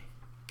somebody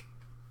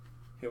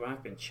who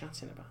I've been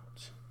chatting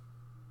about.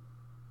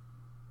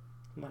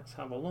 Let's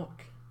have a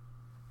look.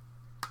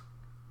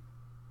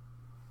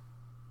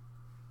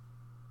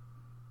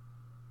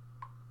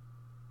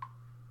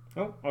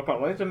 Oh, I've got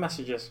loads of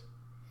messages.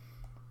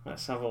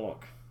 Let's have a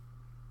look.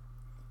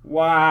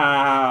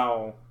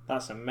 Wow,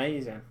 that's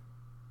amazing.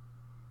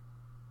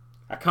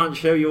 I can't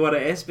show you what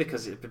it is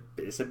because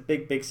it's a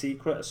big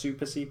secret, a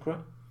super secret.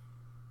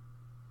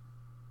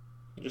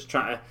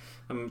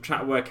 I'm trying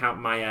to work out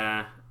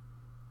my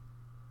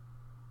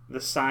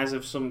the size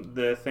of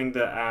the thing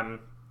that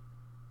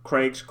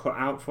Craig's cut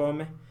out for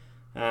me,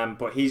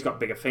 but he's got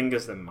bigger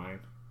fingers than mine,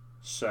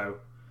 so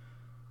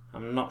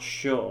I'm not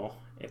sure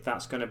if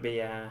that's going to be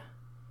a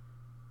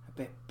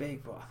bit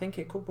big, but I think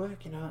it could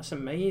work. You know, that's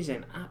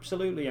amazing,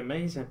 absolutely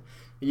amazing.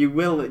 You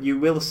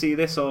will see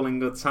this all in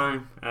good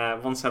time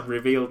once I've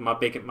revealed my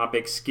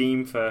big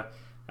scheme for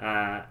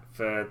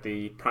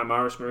the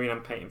Primaris Marine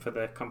I'm painting for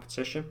the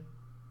competition.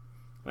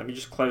 Let me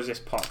just close this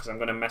pot because I'm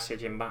going to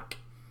message him back.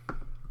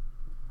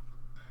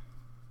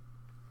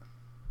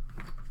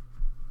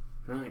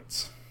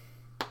 Right.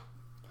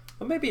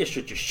 Or maybe I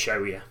should just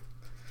show you.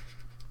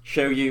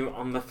 Show you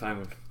on the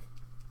phone.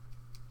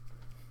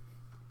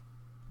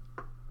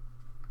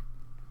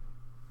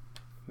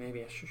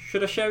 Maybe I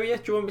should I show you?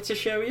 Do you want me to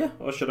show you?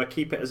 Or should I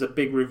keep it as a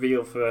big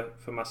reveal for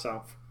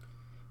myself?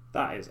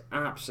 That is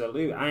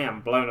absolute. I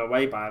am blown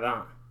away by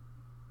that.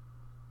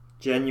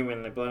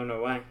 Genuinely blown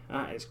away.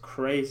 That is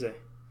crazy.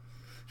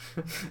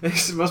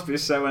 This must be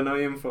so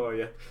annoying for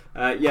you.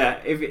 Yeah,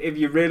 if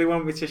you really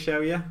want me to show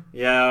you.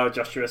 Yeah,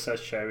 Joshua says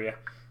show you.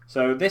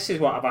 So this is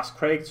what I've asked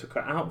Craig to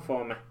cut out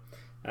for me.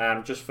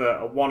 Just for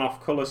a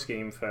one-off colour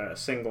scheme for a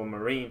single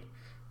marine.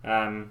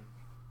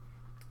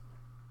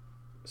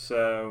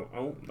 So,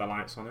 oh, the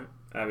light's on it.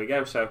 There we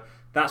go. So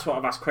that's what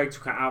I've asked Craig to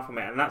cut out for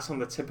me, and that's on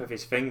the tip of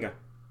his finger.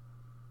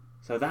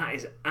 So that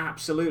is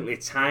absolutely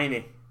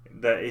tiny.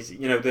 That is,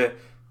 you know, the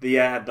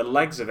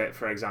legs of it,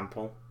 for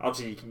example.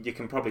 Obviously, you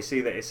can probably see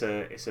that it's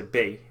a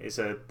bee. It's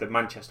the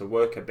Manchester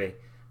worker bee.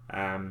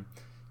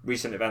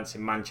 Recent events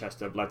in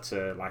Manchester have led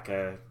to like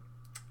a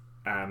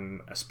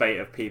spate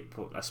of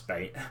people,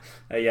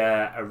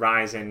 a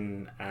rise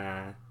in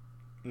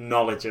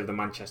knowledge of the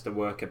Manchester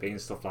worker bee and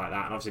stuff like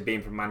that. And obviously,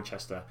 being from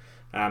Manchester,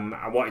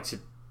 I wanted to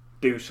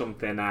do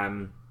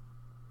something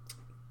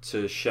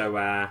to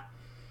show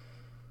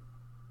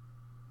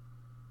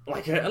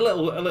like a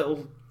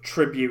little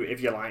tribute,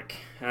 if you like,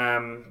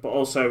 but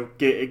also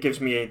it gives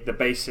me the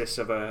basis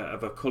of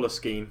a colour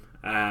scheme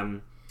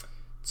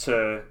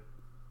to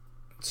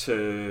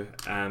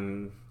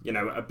you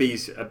know, a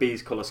bee's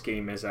colour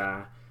scheme is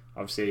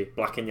obviously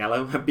black and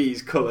yellow. A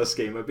bee's colour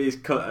scheme, a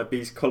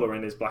bee's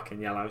colouring is black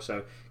and yellow, so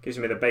it gives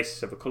me the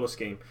basis of a colour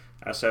scheme.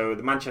 So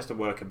the Manchester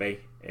worker bee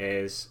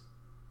is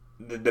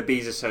the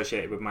bees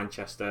associated with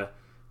Manchester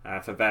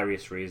for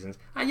various reasons.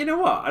 And you know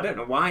what? I don't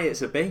know why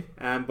it's a bee,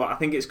 but I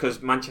think it's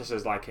because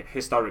Manchester's like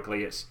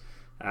historically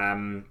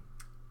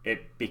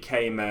it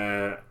became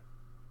an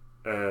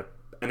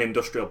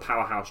industrial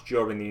powerhouse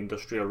during the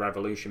Industrial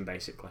Revolution,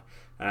 basically.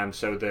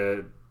 So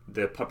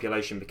the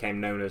population became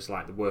known as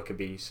like the worker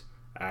bees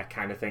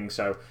kind of thing.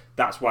 So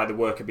that's why the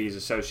worker bee is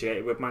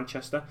associated with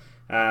Manchester.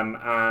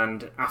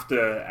 And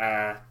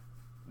after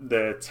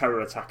the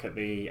terror attack at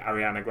the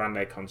Ariana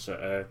Grande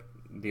concert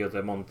the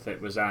other month,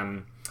 it was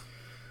a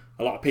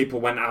lot of people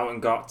went out and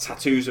got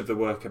tattoos of the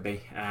worker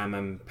bee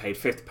and paid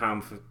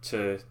 £50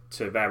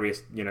 to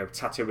various, you know,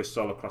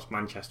 tattooists all across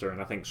Manchester,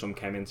 and I think some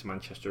came into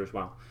Manchester as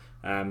well.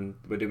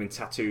 We're doing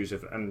tattoos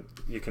of, and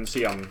you can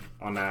see on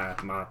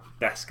my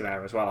desk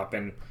there as well. I've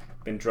been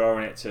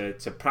drawing it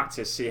to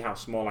practice, see how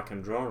small I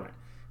can draw it,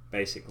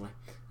 basically.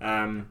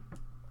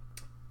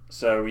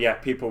 So yeah,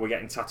 people were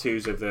getting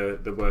tattoos of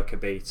the worker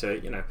bee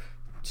to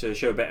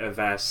show a bit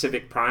of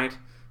civic pride.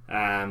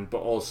 But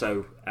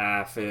also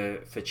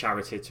for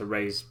charity, to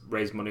raise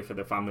money for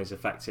the families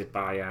affected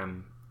by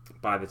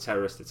the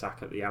terrorist attack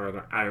at the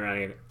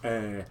Ariana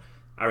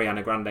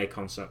Grande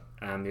concert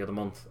the other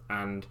month.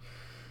 And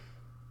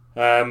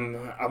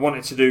I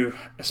wanted to do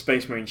a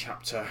Space Marine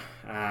chapter,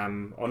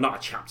 or not a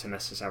chapter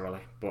necessarily,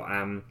 but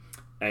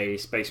a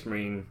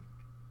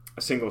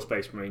single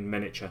Space Marine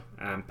miniature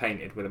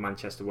painted with a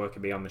Manchester worker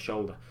bee on the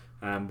shoulder.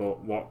 But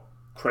what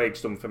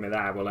Craig's done for me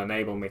there will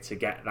enable me to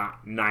get that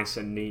nice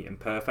and neat and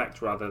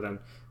perfect, rather than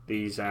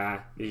these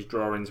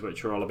drawings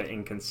which are all a bit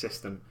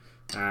inconsistent.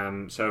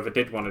 So if I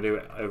did want to do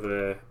it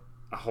over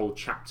a whole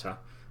chapter,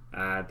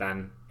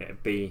 then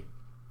it'd be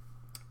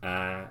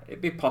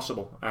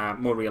possible,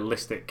 more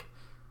realistic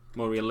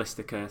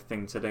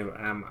thing to do.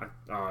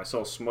 It's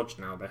all smudged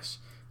now, this,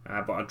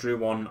 but I drew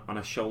one on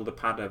a shoulder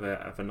pad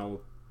of an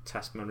old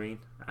test marine,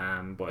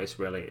 but it's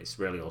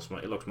really all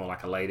smudged. It looks more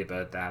like a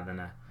ladybird there than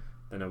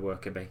a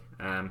worker bee.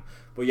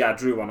 But yeah, I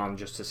drew one on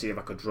just to see if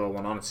I could draw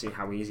one on and see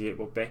how easy it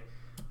would be.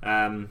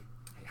 There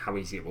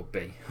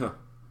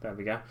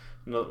we go.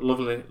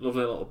 Lovely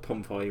little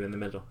pun for you in the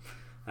middle.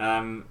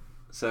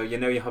 So you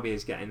know your hobby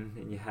is getting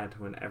in your head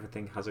when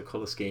everything has a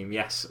colour scheme.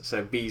 Yes,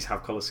 so bees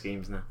have colour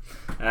schemes now.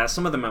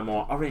 Some of them are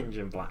more orange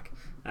and black.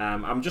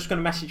 I'm just going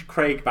to message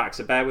Craig back,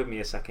 so bear with me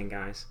a second,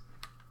 guys.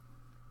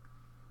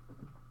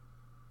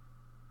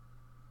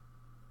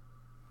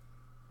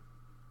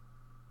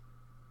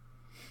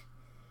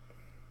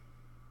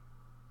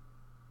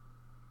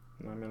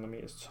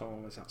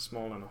 Tall, is that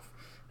small enough?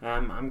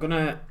 I'm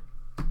gonna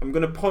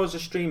pause the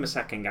stream a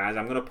second, guys.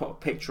 I'm gonna put a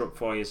picture up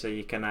for you so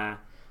you can have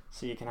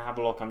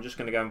a look. I'm just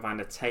gonna go and find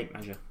a tape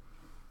measure.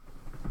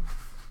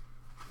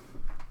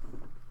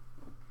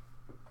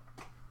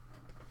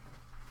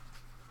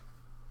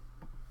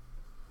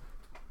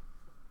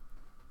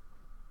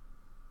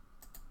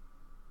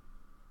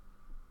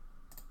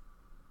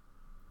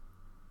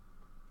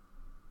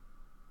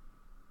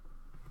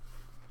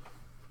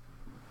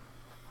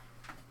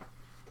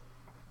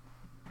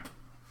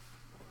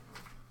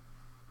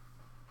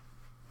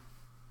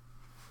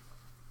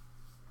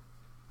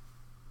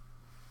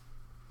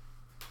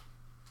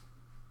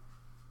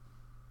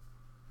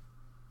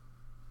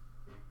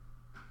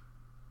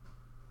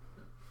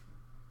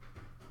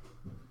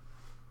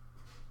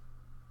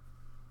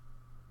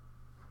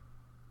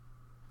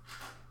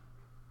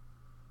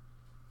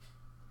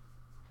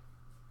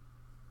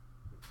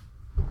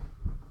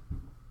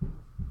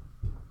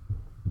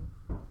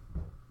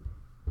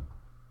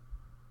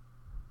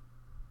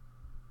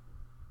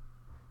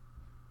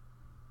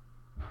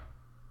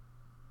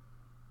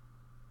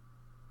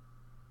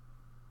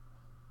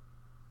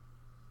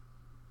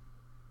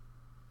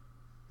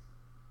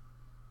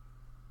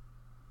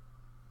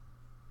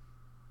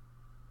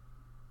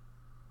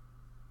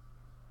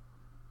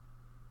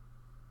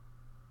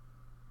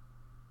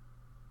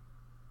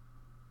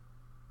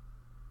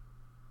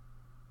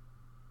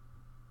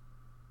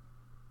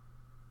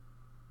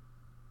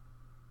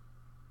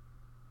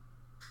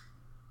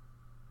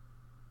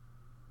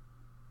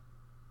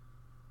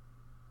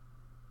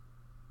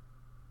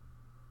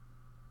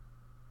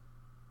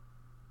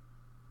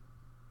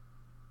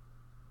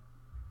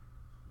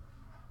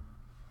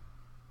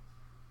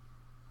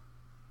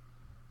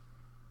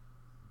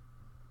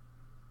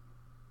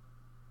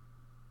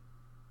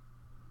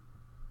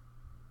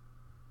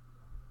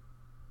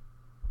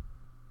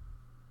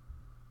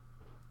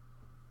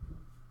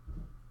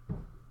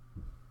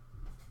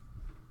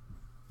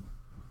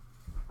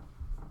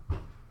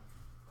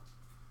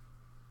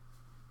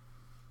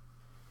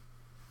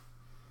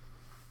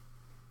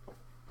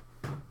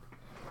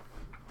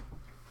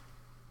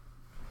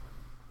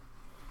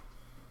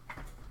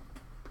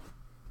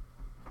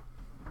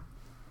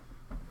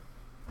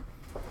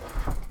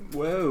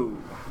 Whoa.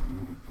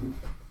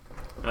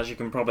 As you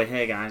can probably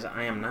hear, guys,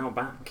 I am now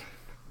back.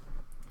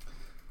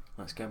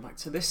 Let's go back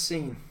to this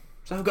scene.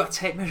 So I've got a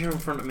tape measure in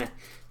front of me.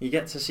 You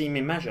get to see me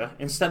measure.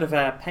 Instead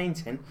of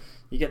painting,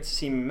 you get to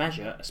see me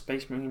measure a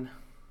Space Marine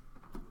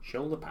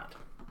shoulder pad.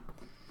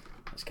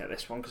 Let's get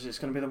this one because it's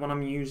going to be the one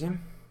I'm using.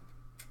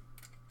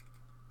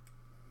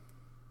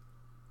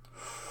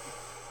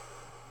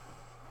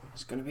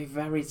 It's going to be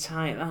very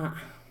tight, that.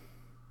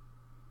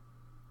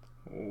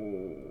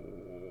 Ooh.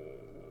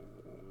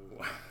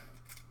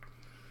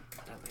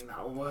 I don't think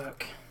that'll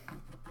work.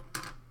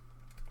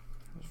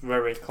 It's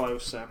very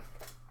close, so.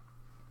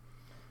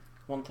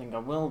 One thing I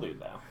will do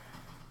though.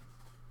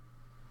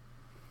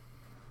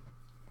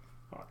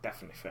 Oh, it'll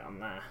definitely fit on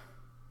there.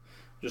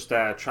 Just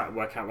try to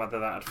work out whether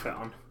that'd fit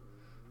on.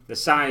 The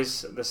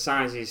size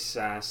he's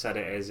said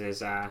it is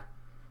 9mm.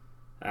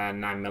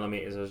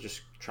 I was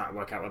just trying to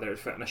work out whether it would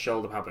fit on a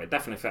shoulder pad, but it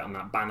definitely fit on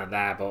that banner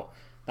there. But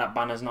that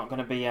banner's not going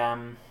to be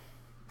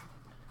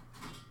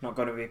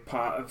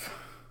part of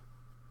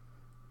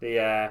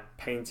the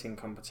painting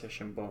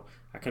competition. But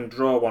I can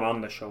draw one on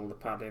the shoulder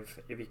pad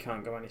if you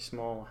can't go any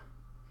smaller.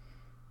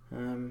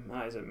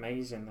 That is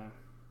amazing though.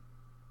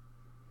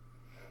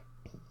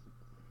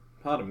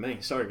 Pardon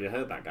me, sorry if you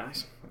heard that,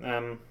 guys.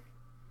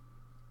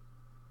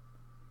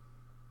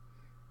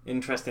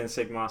 Interesting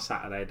SIGMAR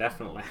Saturday,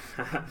 definitely.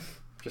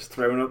 Just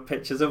throwing up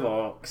pictures of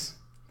orcs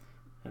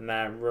and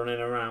they're running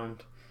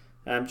around.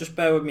 Just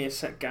bear with me a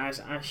sec, guys.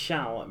 I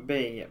shall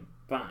be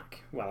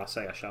back. Well, I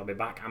say I shall be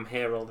back. I'm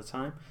here all the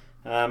time.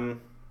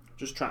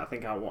 Just trying to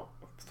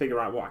figure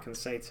out what I can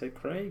say to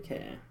Craig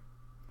here.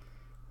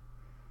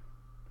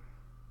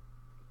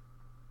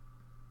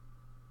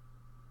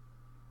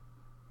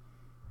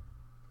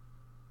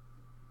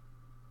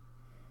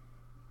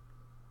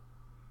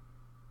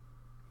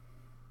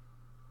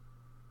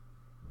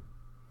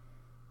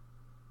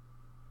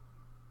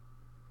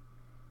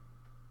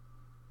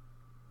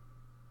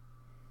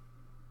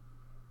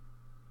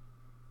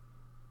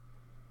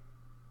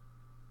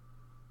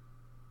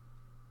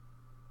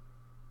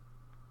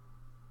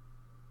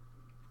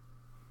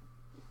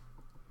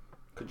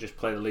 Could just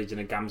play the Legion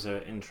of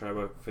Gamza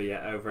intro for you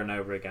over and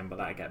over again, but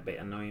that'd get a bit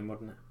annoying,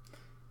 wouldn't it?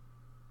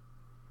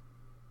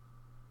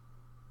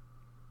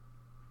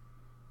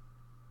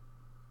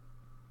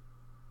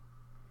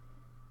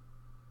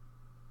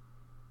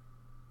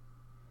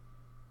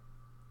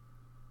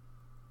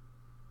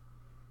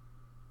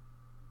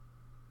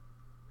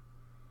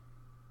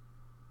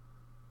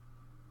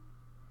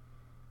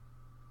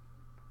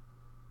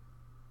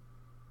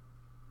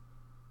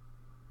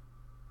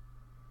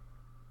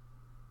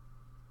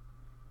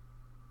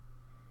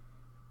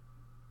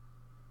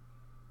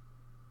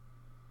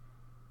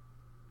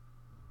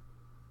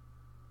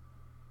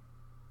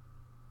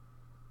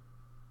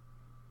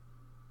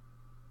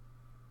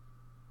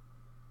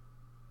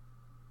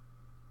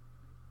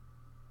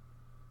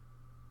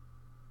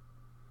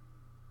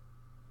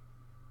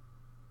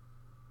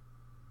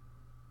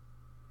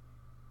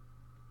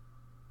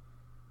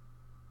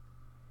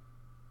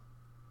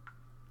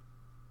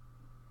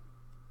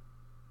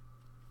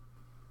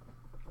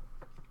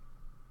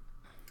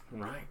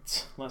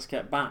 Right, let's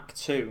get back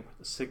to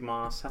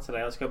SIGMAR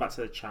Saturday. Let's go back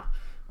to the chat.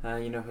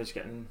 You know who's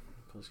getting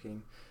call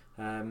scheme.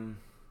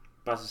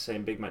 Baz is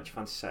saying Big Match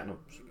fancy setting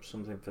up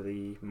something for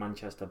the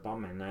Manchester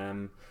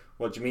bombing.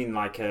 What do you mean,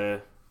 like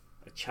a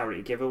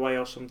charity giveaway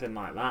or something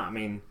like that? I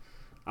mean,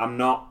 I'm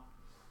not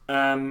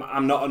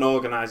an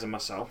organizer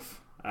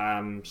myself,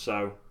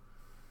 so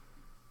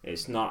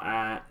it's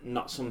not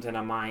something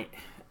I might,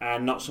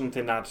 not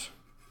something I'd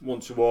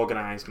want to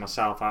organise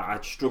myself.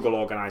 I'd struggle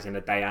organising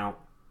a day out.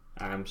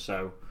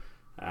 So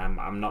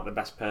I'm not the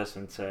best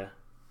person to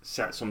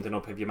set something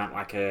up. If you meant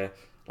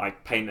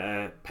paint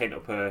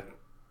up a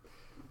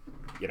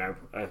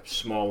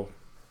small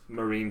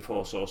marine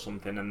force or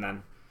something, and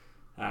then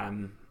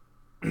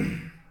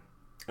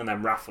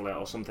raffle it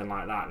or something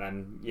like that,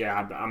 then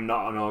yeah, I'm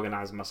not an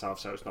organizer myself,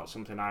 so it's not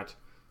something I'd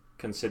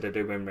consider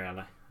doing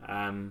really.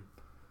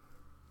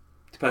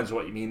 Depends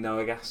what you mean though,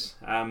 I guess.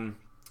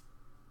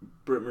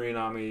 Brit Marine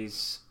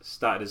Armies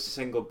started as a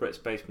single Brit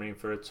Space Marine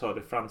for a Tour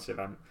de France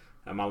event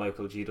at my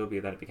local GW,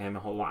 then it became a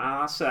whole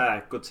lot.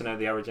 That's good to know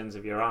the origins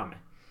of your army.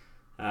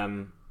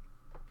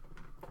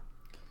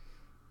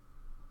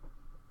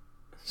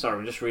 Sorry,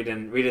 I'm just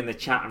reading the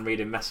chat and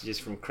reading messages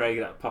from Craig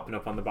that are popping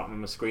up on the bottom of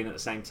my screen at the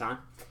same time.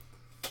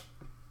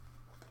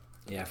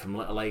 Yeah, from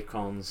Little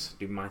Acorns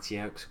do Mighty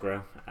Oaks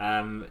grow.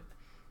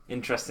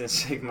 Interesting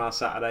SIGMAR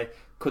Saturday.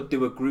 Could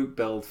do a group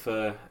build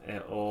for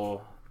it,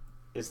 or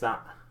is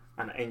that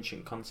an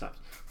ancient concept?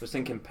 I was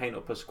thinking paint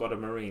up a squad of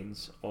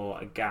Marines or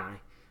a guy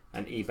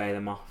and eBay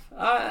them off.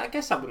 I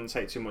guess that wouldn't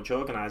take too much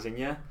organising,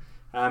 yeah.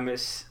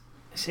 It's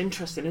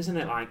interesting, isn't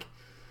it? Like,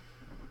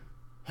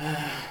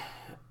 I'd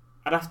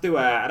have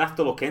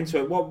to look into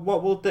it. What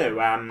we'll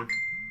do?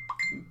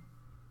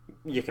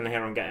 You can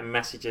hear I'm getting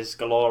messages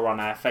galore on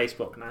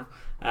Facebook now.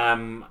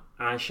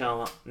 I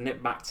shall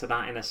nip back to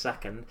that in a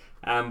second.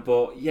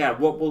 But yeah,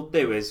 what we'll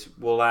do is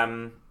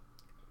we'll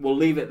we'll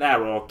leave it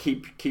there, or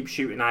keep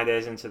shooting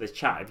ideas into the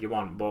chat if you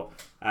want. But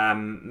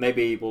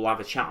maybe we'll have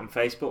a chat on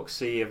Facebook,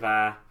 see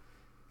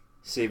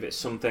if it's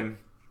something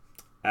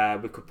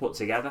we could put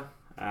together.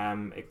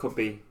 It could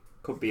be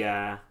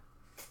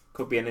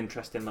an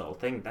interesting little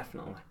thing,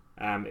 definitely.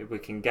 If we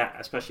can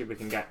get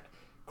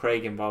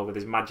Craig involved with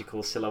his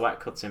magical silhouette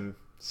cutting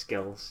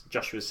skills.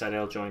 Joshua said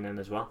he'll join in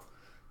as well.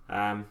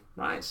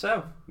 Right,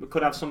 so we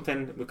could have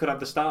something. We could have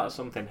the start of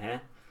something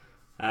here.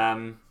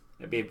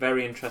 It'd be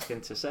very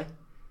interesting to see.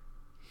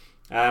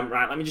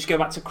 Right, let me just go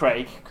back to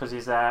Craig because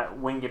he's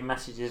winging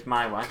messages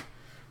my way,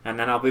 and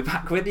then I'll be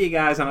back with you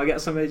guys and I'll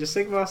get some Age of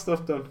Sigmar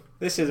stuff done.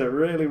 This is a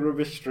really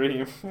rubbish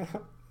stream.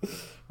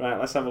 Right,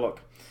 let's have a look.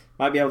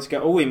 Might be able to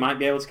go. Oh, we might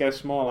be able to go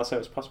smaller, so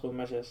it's possible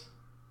measures.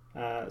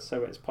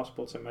 So it's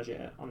possible to measure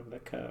it on the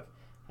curve.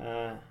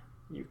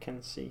 You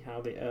can see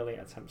how the early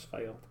attempts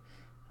failed.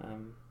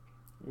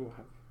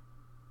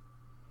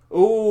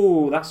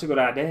 Ooh, that's a good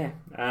idea.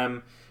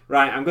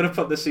 Right, I'm going to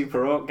put the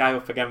Super Orc guy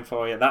up again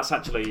for you. That's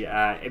actually,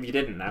 if you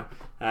didn't know,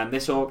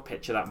 this Orc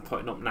picture that I'm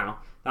putting up now,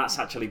 that's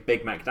actually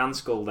Big Mek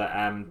Danskull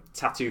that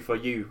Tattoo for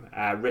You,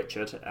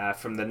 Richard,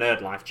 from the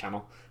Nerd Life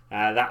channel.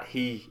 That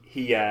he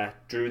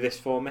drew this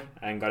for me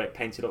and got it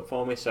painted up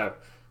for me. So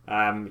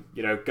go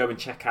and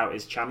check out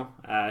his channel.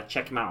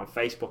 Check him out on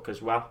Facebook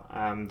as well.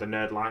 The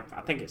Nerd Life.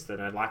 I think it's the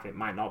Nerd Life. It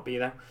might not be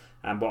there,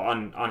 but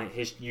on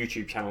his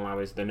YouTube channel now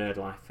is the Nerd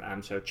Life.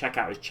 So check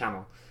out his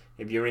channel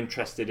if you're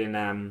interested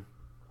in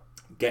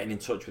getting in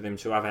touch with him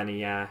to have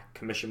any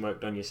commission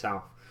work done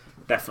yourself.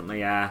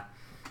 Definitely, I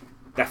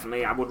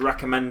would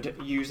recommend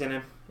using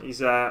him.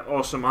 He's an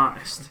awesome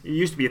artist. He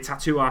used to be a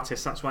tattoo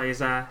artist. That's why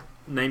his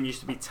name used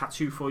to be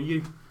Tattoo for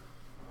You.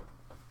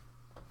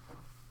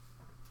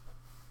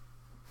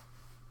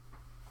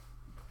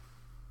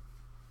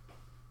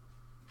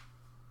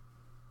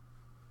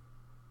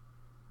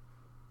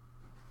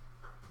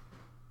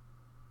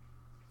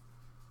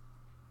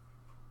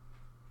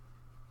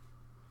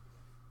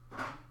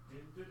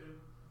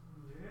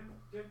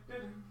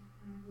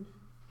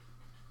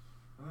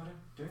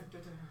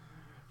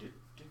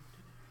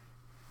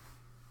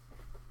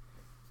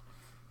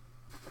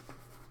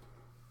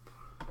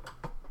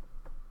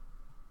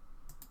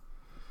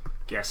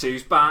 Yeah, so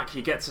he's back.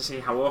 You get to see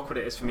how awkward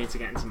it is for me to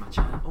get into my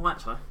chair. Oh,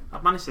 actually,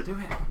 I've managed to do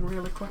it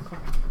really quickly.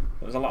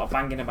 There was a lot of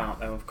banging about,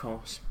 though, of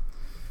course.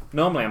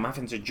 Normally, I'm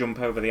having to jump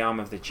over the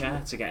arm of the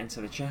chair to get into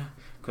the chair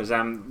because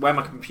where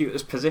my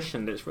computer's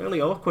positioned, it's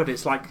really awkward.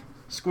 It's like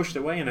squished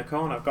away in a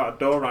corner. I've got a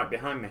door right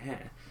behind me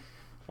here,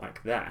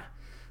 like there.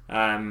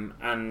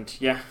 And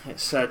yeah,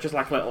 it's just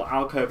like a little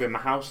alcove in my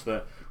house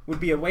that would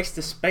be a waste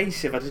of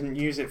space if I didn't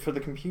use it for the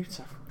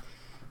computer.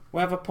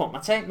 Where have I put my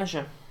tape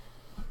measure?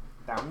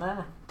 Down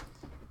there.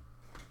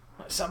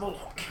 Let's have a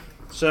look.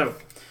 So,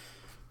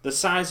 the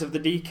size of the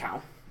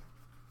decal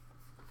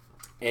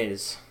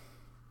is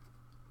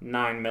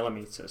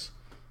 9mm.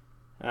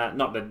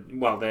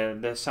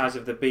 The size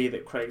of the B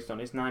that Craig's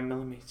done is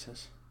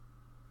 9mm,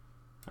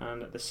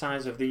 and the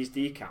size of these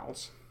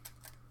decals,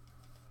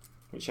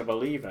 which I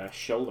believe are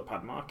shoulder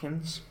pad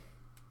markings,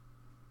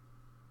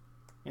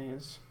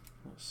 is,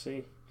 let's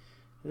see,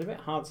 it's a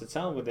bit hard to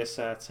tell with this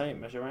tape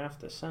measure, I have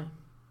to say.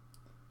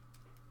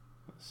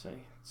 Let's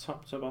see,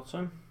 top to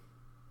bottom.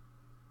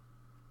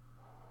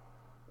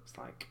 It's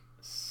like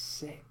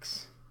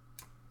 6.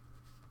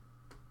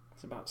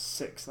 It's about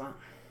 6, that.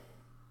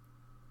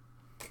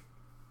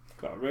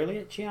 Got a really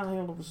itchy eye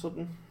all of a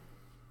sudden.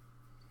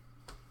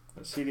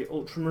 Let's see the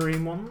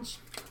ultramarine ones.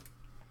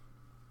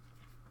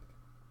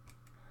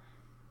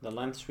 The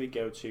lengths we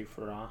go to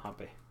for our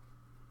hobby.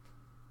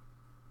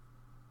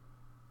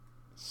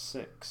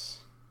 6.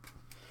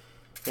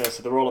 Yeah,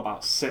 so they're all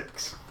about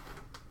 6.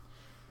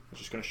 I'm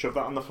just going to shove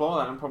that on the floor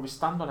then and probably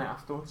stand on it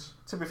afterwards.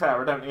 To be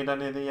fair, I don't need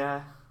any of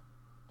the...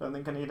 don't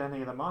think I need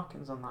any of the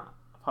markings on that,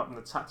 apart from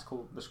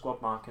the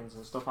squad markings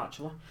and stuff,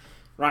 actually.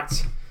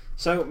 Right,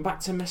 so back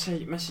to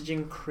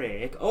messaging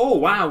Craig. Oh,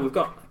 wow, we've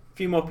got a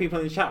few more people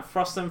in the chat.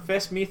 Frost and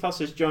Fist, Mythos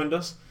has joined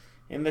us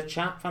in the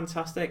chat,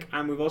 fantastic.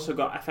 And we've also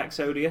got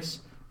FX Odious.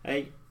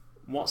 Hey,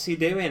 what's he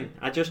doing?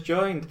 I just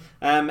joined.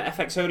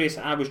 FX Odious,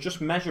 I was just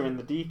measuring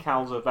the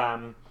decals of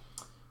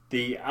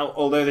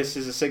although this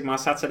is a SIGMAR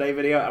Saturday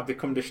video, I've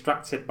become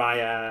distracted by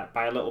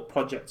a little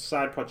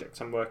side project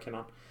I'm working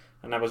on.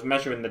 And I was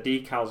measuring the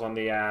decals on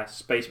the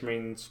Space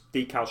Marines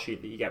decal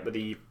sheet that you get with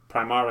the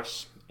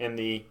Primaris in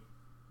the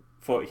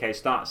 40k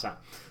starter set.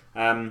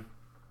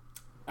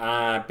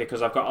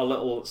 Because I've got a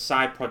little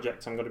side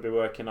project I'm going to be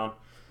working on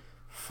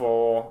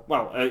for,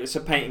 it's a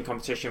painting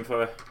competition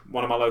for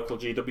one of my local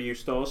GW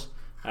stores.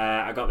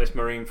 I got this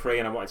Marine free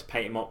and I wanted to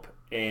paint him up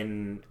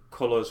in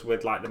colours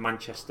with like the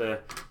Manchester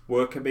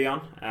Worker Bee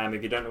on.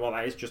 If you don't know what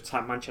that is, just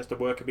type Manchester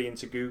Worker Bee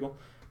into Google.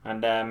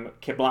 And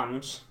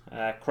Kiblams,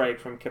 Craig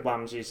from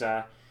Kiblams,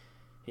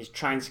 he's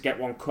trying to get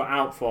one cut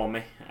out for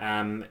me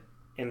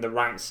in the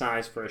right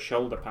size for a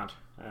shoulder pad.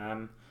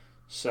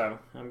 So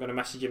I'm going to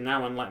message him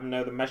now and let him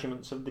know the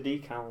measurements of the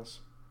decals.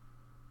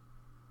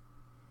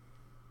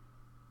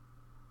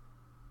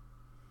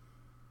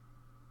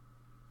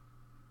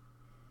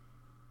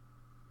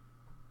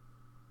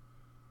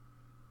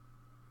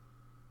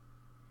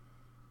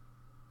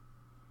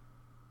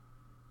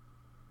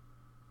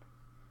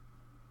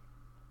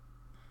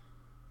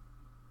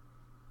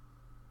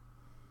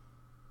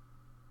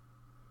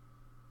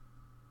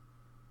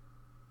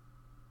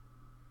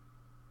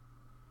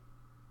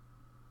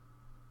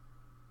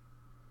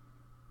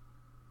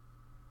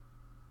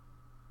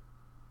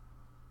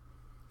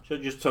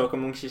 Should just talk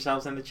amongst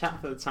yourselves in the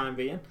chat for the time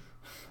being.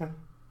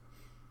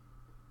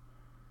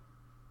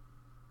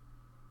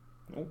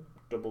 Oh,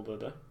 double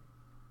dudder.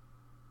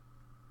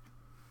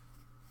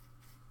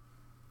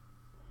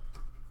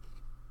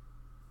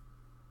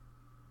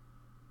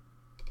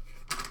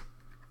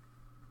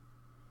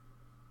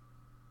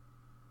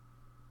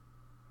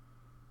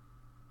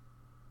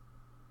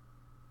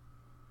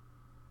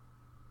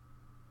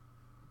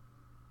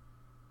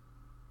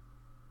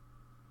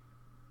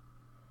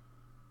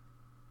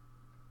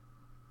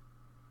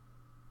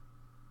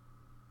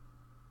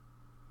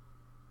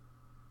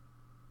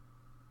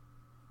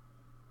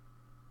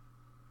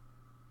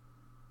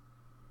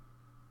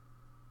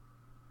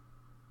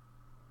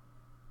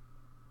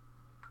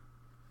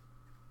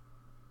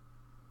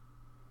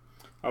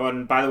 Oh,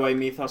 and by the way,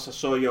 Mythos, I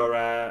saw your,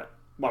 well,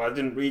 I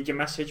didn't read your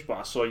message, but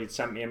I saw you'd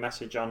sent me a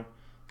message on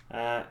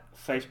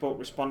Facebook,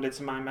 responded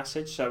to my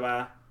message,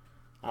 so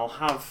I'll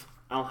have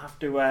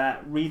to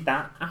read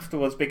that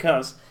afterwards,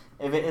 because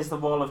if it is the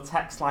wall of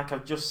text like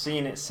I've just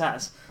seen it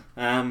says,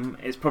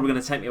 it's probably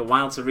going to take me a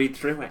while to read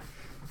through it.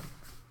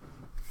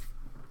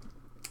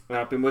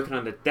 I've been working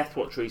on the Death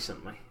Watch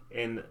recently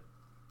in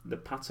the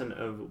pattern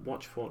of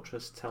Watch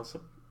Fortress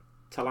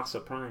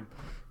Thalassa Prime.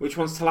 Which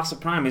one's Thalassa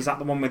Prime? Is that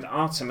the one with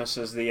Artemis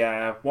as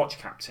the watch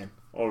captain?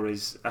 Or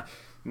is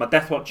my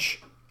Death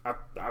Watch... I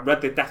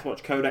read the Death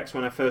Watch Codex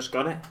when I first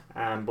got it,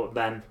 but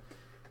then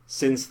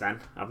since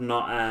then I've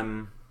not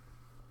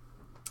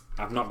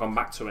gone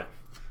back to it.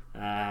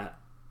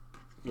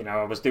 You know,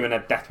 I was doing a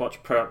Death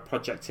Watch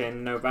project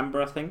in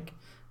November, I think,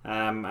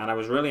 and I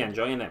was really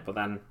enjoying it, but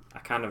then I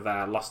kind of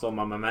lost all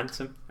my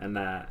momentum, and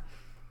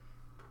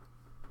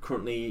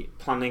currently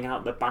planning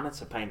out the banner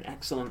to paint.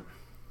 Excellent.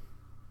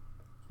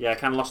 Yeah, I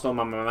kind of lost all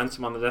my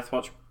momentum on the Death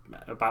Watch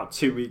about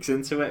 2 weeks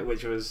into it,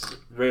 which was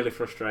really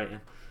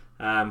frustrating.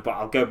 But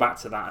I'll go back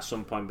to that at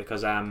some point,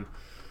 because the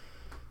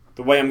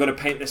way I'm going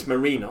to paint this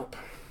marine up,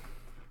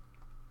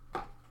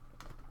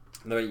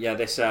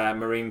 this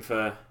marine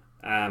for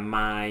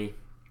my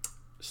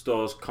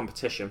store's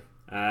competition.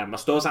 My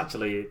store's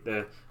actually,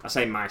 I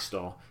say my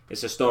store,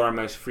 it's the store I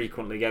most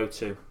frequently go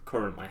to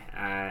currently.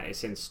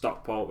 It's in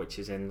Stockport, which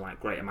is in like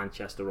Greater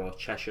Manchester or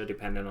Cheshire,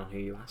 depending on who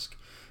you ask.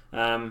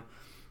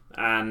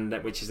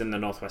 And which is in the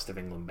northwest of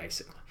England,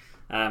 basically.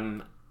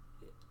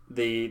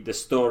 The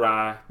store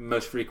I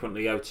most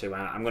frequently go to,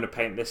 I'm going to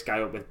paint this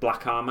guy up with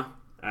black armour,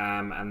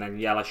 and then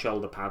yellow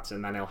shoulder pads,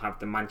 and then he'll have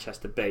the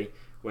Manchester B,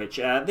 which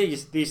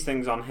these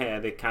things on here,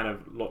 they kind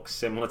of look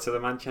similar to the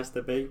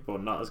Manchester B,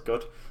 but not as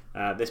good.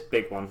 This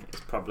big one is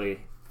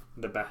probably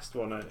the best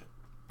one.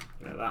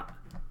 You know,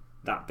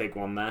 that big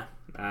one there.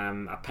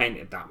 I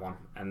painted that one,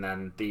 and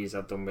then these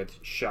are done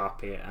with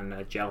Sharpie and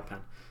a gel pen.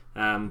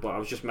 But I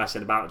was just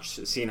messing about,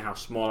 just seeing how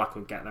small I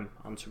could get them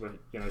onto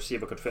see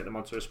if I could fit them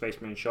onto a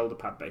Space Marine shoulder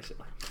pad,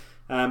 basically.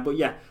 But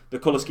yeah, the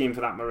colour scheme for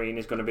that Marine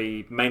is going to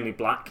be mainly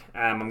black.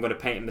 I'm going to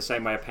paint him the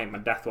same way I paint my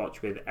Death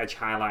Watch, with edge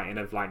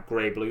highlighting of like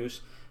grey blues,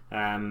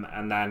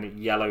 and then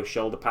yellow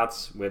shoulder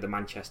pads with a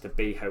Manchester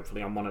B,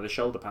 hopefully on one of the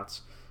shoulder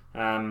pads.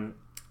 And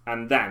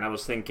then I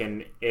was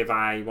thinking, if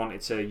I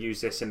wanted to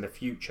use this in the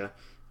future,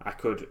 I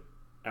could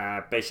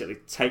basically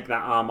take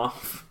that arm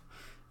off,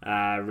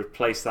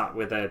 replace that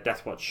with a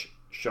Death Watch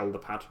shoulder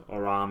pad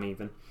or arm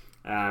even,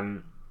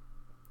 and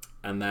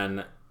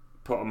then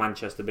put a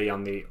Manchester B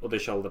on the other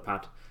shoulder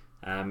pad.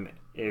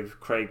 If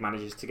Craig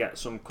manages to get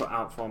some cut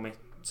out for me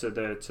to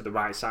the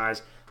right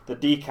size. The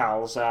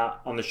decals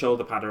on the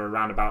shoulder pad are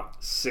around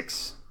about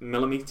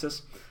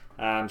 6mm,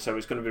 so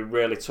it's going to be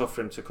really tough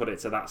for him to cut it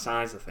to that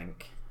size, I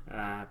think.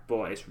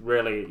 But it's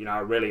really, I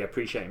really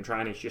appreciate him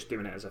trying. He's just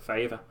doing it as a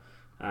favour,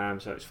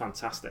 so it's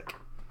fantastic.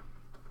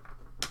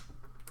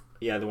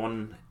 Yeah, the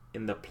one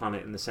in the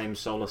planet in the same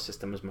solar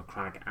system as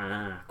Macragge.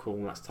 Ah,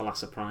 cool. That's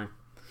Thalassa Prime.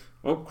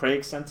 Oh,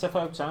 Craig sent a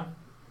photo.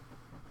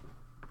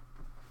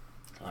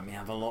 Let me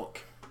have a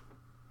look.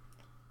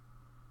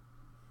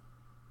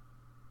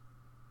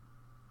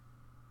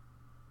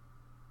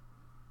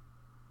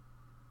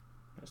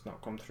 It's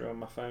not come through on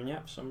my phone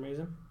yet for some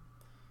reason.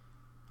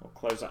 I'll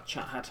close that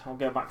chat head. I'll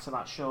go back to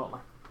that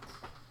shortly.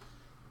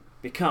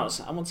 Because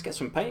I want to get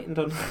some painting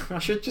done. I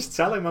should just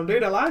tell him I'm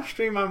doing a live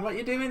stream, man. What are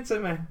you doing to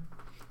me?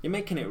 You're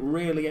making it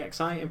really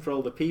exciting for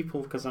all the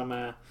people, because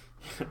I'm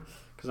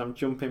because I'm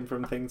jumping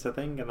from thing to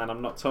thing and then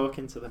I'm not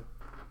talking to them.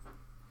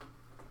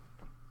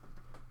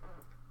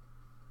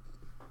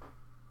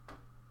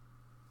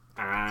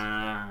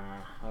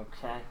 Ah,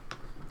 okay.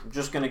 I'm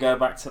just going to go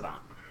back to that.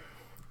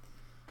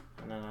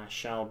 And then I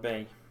shall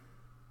be.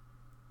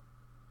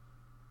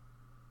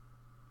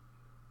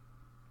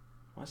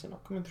 Why is it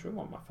not coming through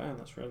on my phone?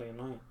 That's really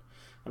annoying.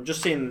 I'm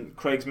just seeing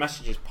Craig's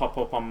messages pop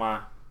up on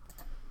my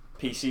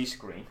PC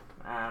screen,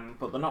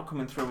 but they're not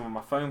coming through on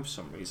my phone for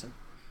some reason.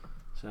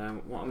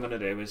 So what I'm going to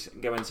do is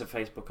go into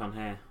Facebook on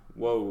here.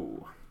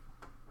 Whoa.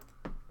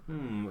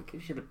 It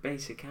gives you the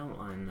basic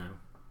outline now.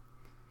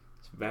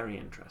 It's very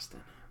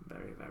interesting.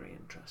 Very, very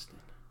interesting.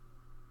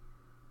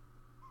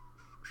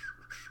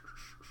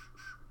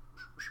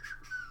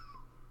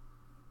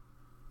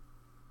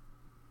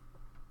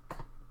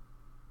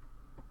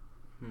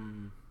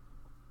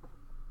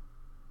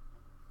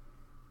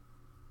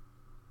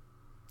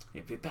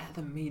 It'd be better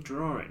than me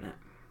drawing it.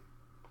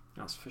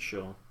 That's for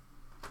sure.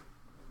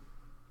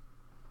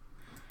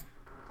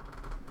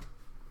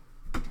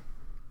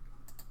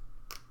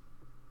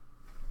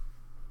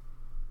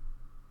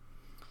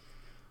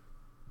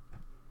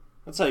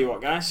 I'll tell you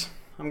what, guys.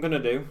 I'm going to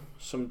do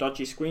some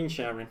dodgy screen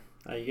sharing.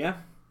 There you go.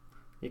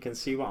 You can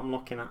see what I'm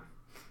looking at.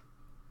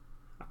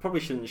 I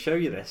probably shouldn't show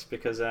you this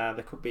because there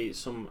could be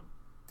some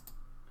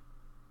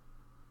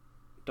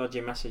dodgy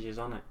messages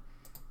on it.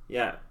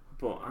 Yeah,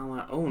 but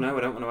I'll... oh no,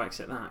 I don't want to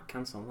exit that.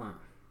 Cancel that.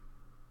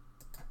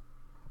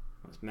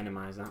 Let's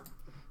minimise that.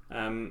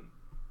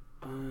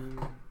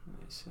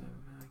 So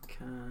I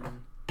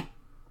can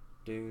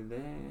do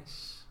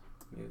this.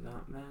 Move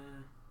that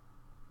there.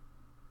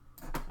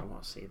 I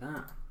want to see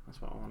that.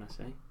 That's what I want to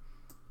see.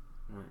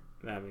 Right,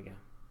 there we go.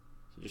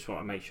 So just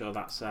want to make sure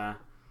that's the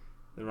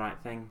right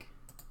thing.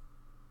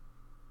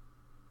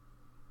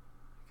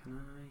 Can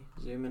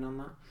I zoom in on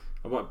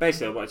that?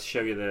 Basically, I wanted to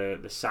show you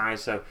the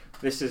size. So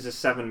this is a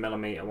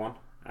 7mm one,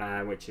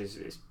 which is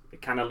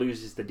it kind of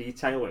loses the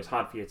detail. It's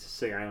hard for you to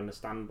see, I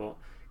understand, but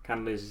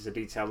kind of loses the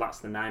detail. That's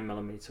the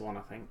 9mm one,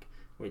 I think,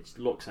 which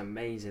looks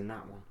amazing.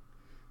 That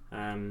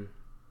one.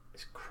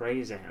 It's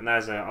crazy, and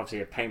there's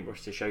obviously a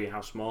paintbrush to show you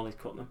how small he's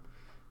cut them.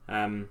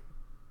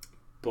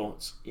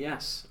 But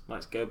yes,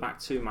 let's go back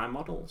to my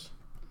models.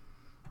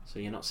 So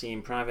you're not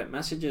seeing private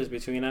messages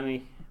between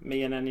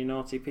me and any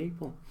naughty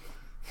people,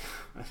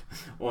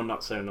 or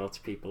not so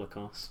naughty people, of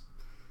course.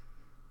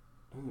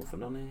 Oh,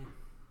 nothing on here.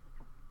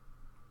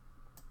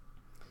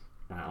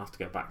 Right, I'll have to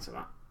go back to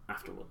that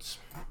afterwards.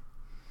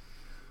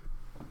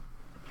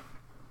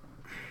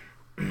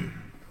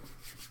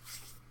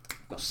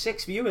 Got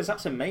 6 viewers,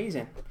 that's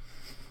amazing.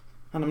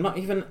 And I'm not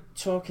even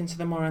talking to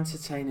them or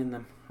entertaining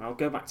them. I'll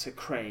go back to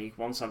Craig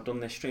once I've done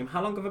this stream.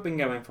 How long have I been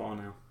going for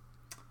now?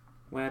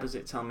 Where does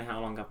it tell me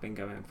how long I've been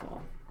going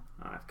for?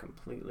 I've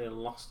completely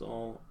lost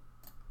all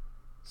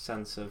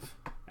sense of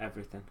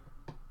everything.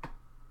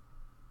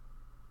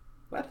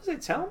 Where does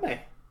it tell me?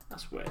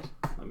 That's weird.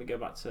 Let me go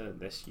back to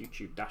this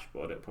YouTube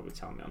dashboard. It'll probably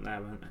tell me on there,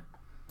 won't it?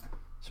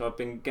 So I've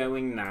been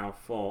going now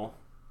for...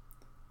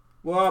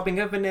 well, I've been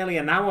going for nearly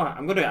an hour.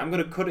 I'm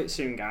gonna cut it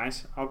soon,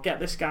 guys. I'll get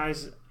this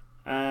guy's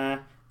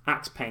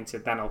axe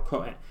painted, then I'll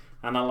cut it,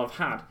 and I'll have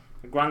had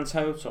a grand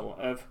total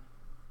of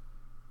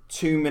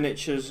 2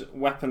 miniatures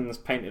weapons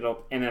painted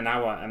up in an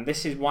hour. And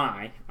this is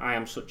why I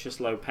am such a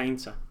slow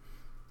painter,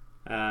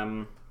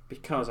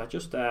 because I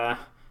just I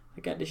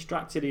get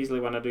distracted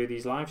easily when I do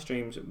these live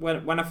streams.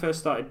 When I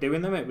first started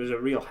doing them, it was a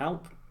real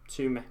help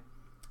to me,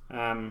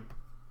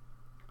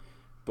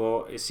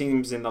 but it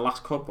seems in the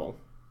last couple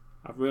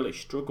I've really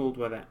struggled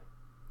with it,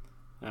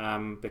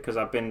 because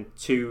I've been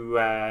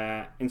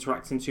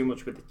interacting too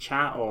much with the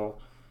chat, or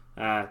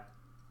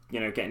you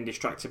know, getting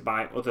distracted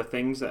by other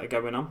things that are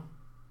going on.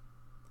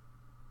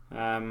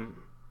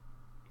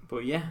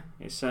 But yeah,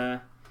 it's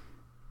kind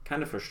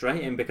of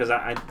frustrating because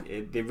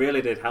they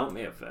really did help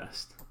me at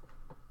first.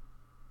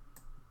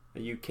 Are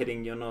you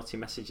kidding? Your naughty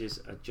messages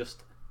are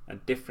just a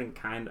different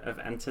kind of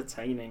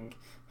entertaining.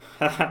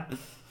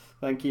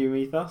 Thank you,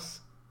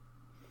 Mythos.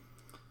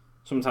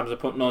 Sometimes I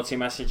put naughty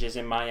messages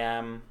in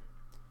my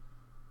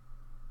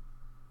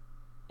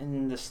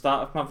in the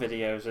start of my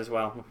videos as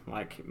well,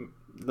 like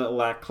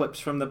little clips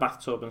from the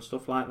bathtub and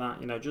stuff like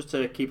that, you know, just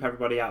to keep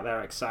everybody out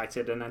there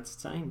excited and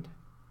entertained.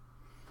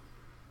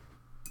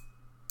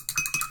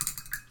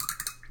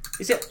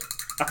 Is it,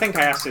 I think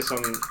I ask this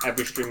on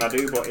every stream I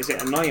do, but is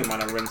it annoying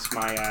when I rinse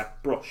my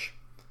brush?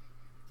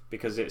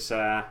 Because it's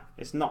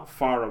not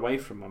far away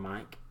from my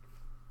mic,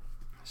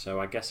 so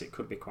I guess it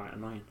could be quite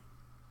annoying.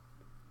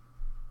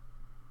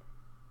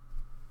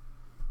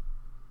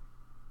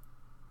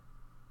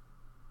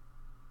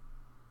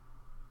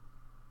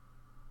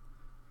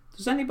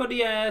 Does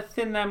anybody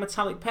thin their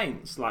metallic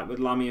paints, like with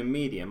Lamy and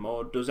medium,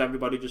 or does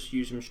everybody just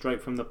use them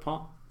straight from the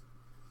pot?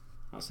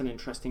 That's an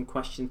interesting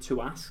question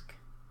to ask.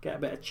 Get a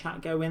bit of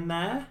chat going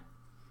there.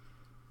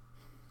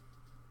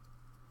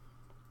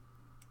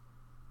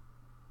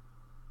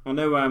 I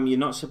know you're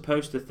not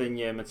supposed to thin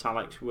your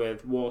metallics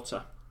with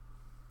water,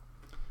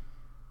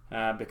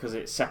 because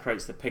it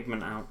separates the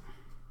pigment out.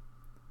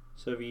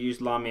 So if you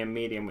use Lamy and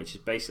medium, which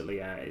is basically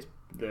it's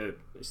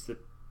the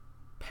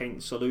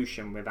paint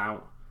solution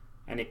without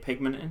any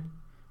pigment in,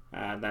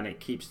 then it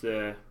keeps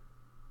the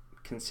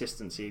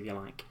consistency, if you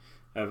like,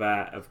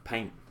 of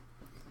paint.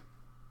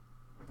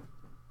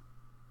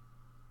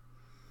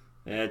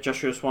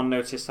 Joshua Swan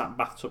noticed that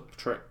bathtub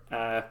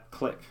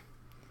clip.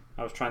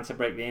 I was trying to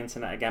break the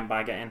internet again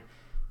by getting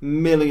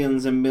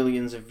millions and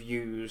millions of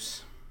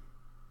views.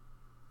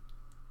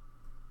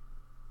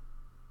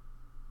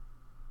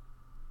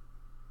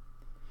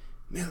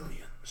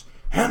 Millions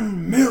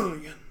and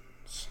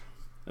millions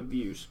of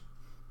views.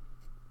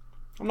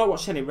 I've not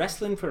watched any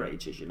wrestling for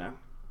ages, you know.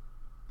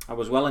 I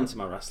was well into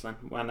my wrestling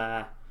when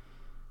I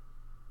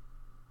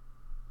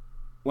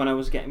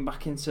was getting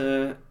back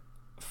into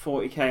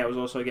 40k, I was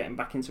also getting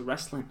back into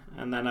wrestling,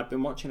 and then I've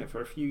been watching it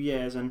for a few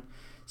years. And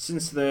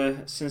since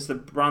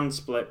the brand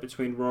split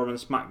between Raw and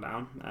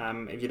SmackDown,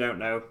 if you don't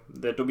know,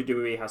 the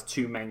WWE has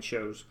two main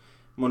shows: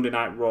 Monday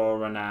Night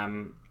Raw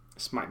and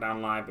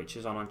SmackDown Live, which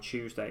is on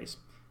Tuesdays.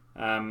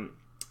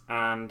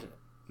 And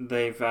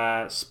they've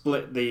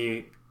split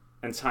the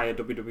entire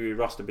WWE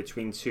roster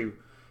between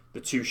the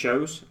two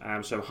shows.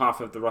 So half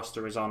of the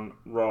roster is on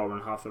Raw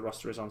and half the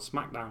roster is on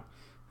SmackDown.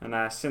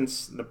 And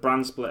since the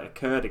brand split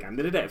occurred again,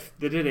 they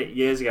did it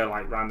years ago,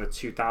 like around the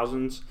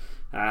 2000s.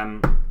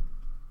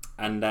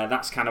 And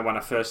that's kind of when I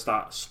first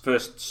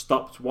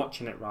stopped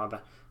watching it.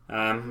 Rather,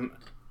 I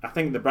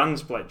think the brand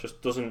split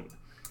just doesn't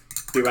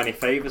do any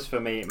favors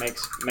for me. It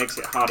makes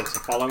it harder to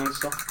follow and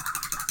stuff.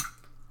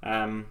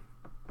 I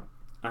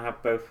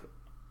have both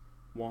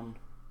one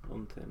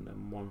unthinned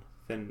and one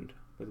thinned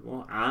with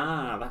one.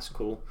 Ah, that's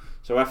cool.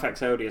 So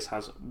FX Odious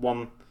has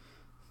one.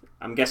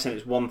 I'm guessing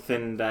it's one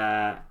thinned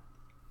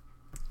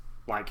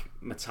like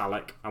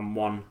metallic and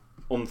one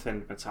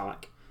unthinned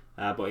metallic,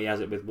 but he has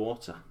it with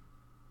water.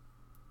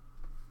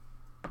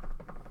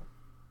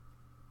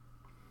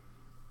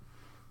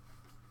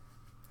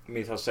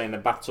 Mythos saying the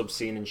bathtub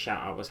scene in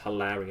shout out was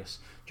hilarious.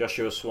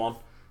 Joshua Swan,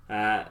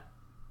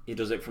 he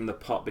does it from the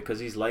pot because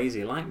he's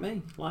lazy, like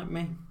me.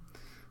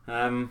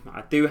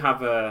 I do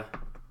have a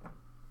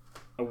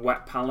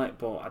wet palette,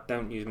 but I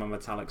don't use my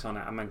metallics on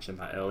it. I mentioned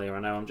that earlier. I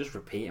know I'm just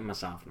repeating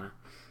myself now.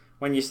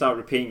 When you start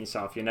repeating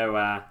yourself, you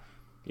know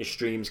your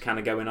stream's kind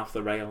of going off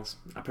the rails.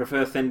 I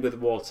prefer thin with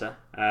water,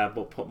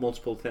 but put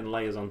multiple thin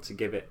layers on to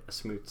give it a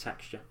smooth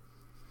texture.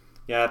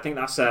 Yeah, I think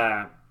that's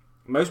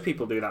most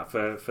people do that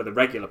for the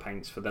regular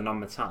paints, for the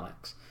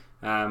non-metallics.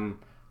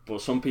 But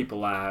some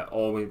people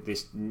always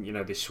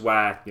they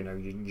swear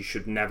you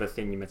should never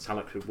thin your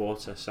metallics with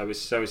water. So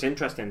it's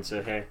interesting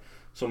to hear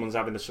someone's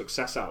having the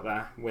success out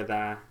there with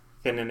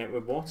thinning it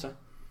with water.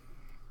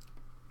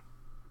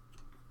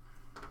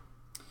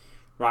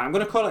 Right, I'm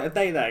going to call it a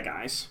day there,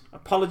 guys.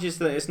 Apologies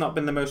that it's not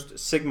been the most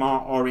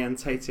Sigmar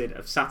orientated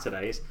of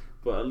Saturdays,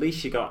 but at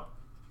least you got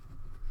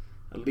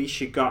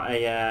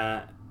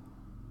a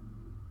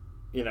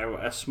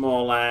a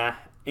small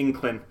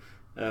inkling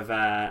of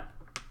a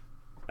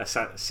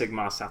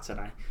Sigmar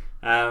Saturday.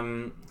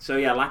 So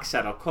yeah, like I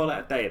said, I'll call it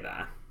a day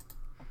there.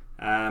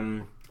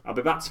 I'll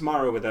be back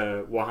tomorrow with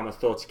a Warhammer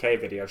 40k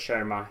video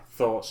sharing my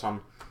thoughts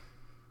on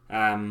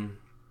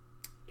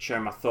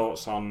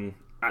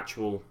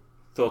actual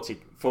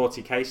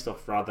 40k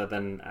stuff rather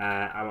than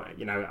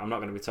I'm not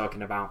going to be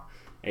talking about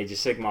Age of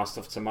Sigmar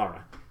stuff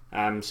tomorrow.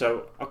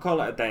 So I'll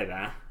call it a day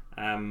there,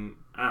 and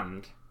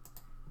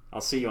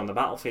I'll see you on the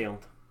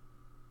battlefield.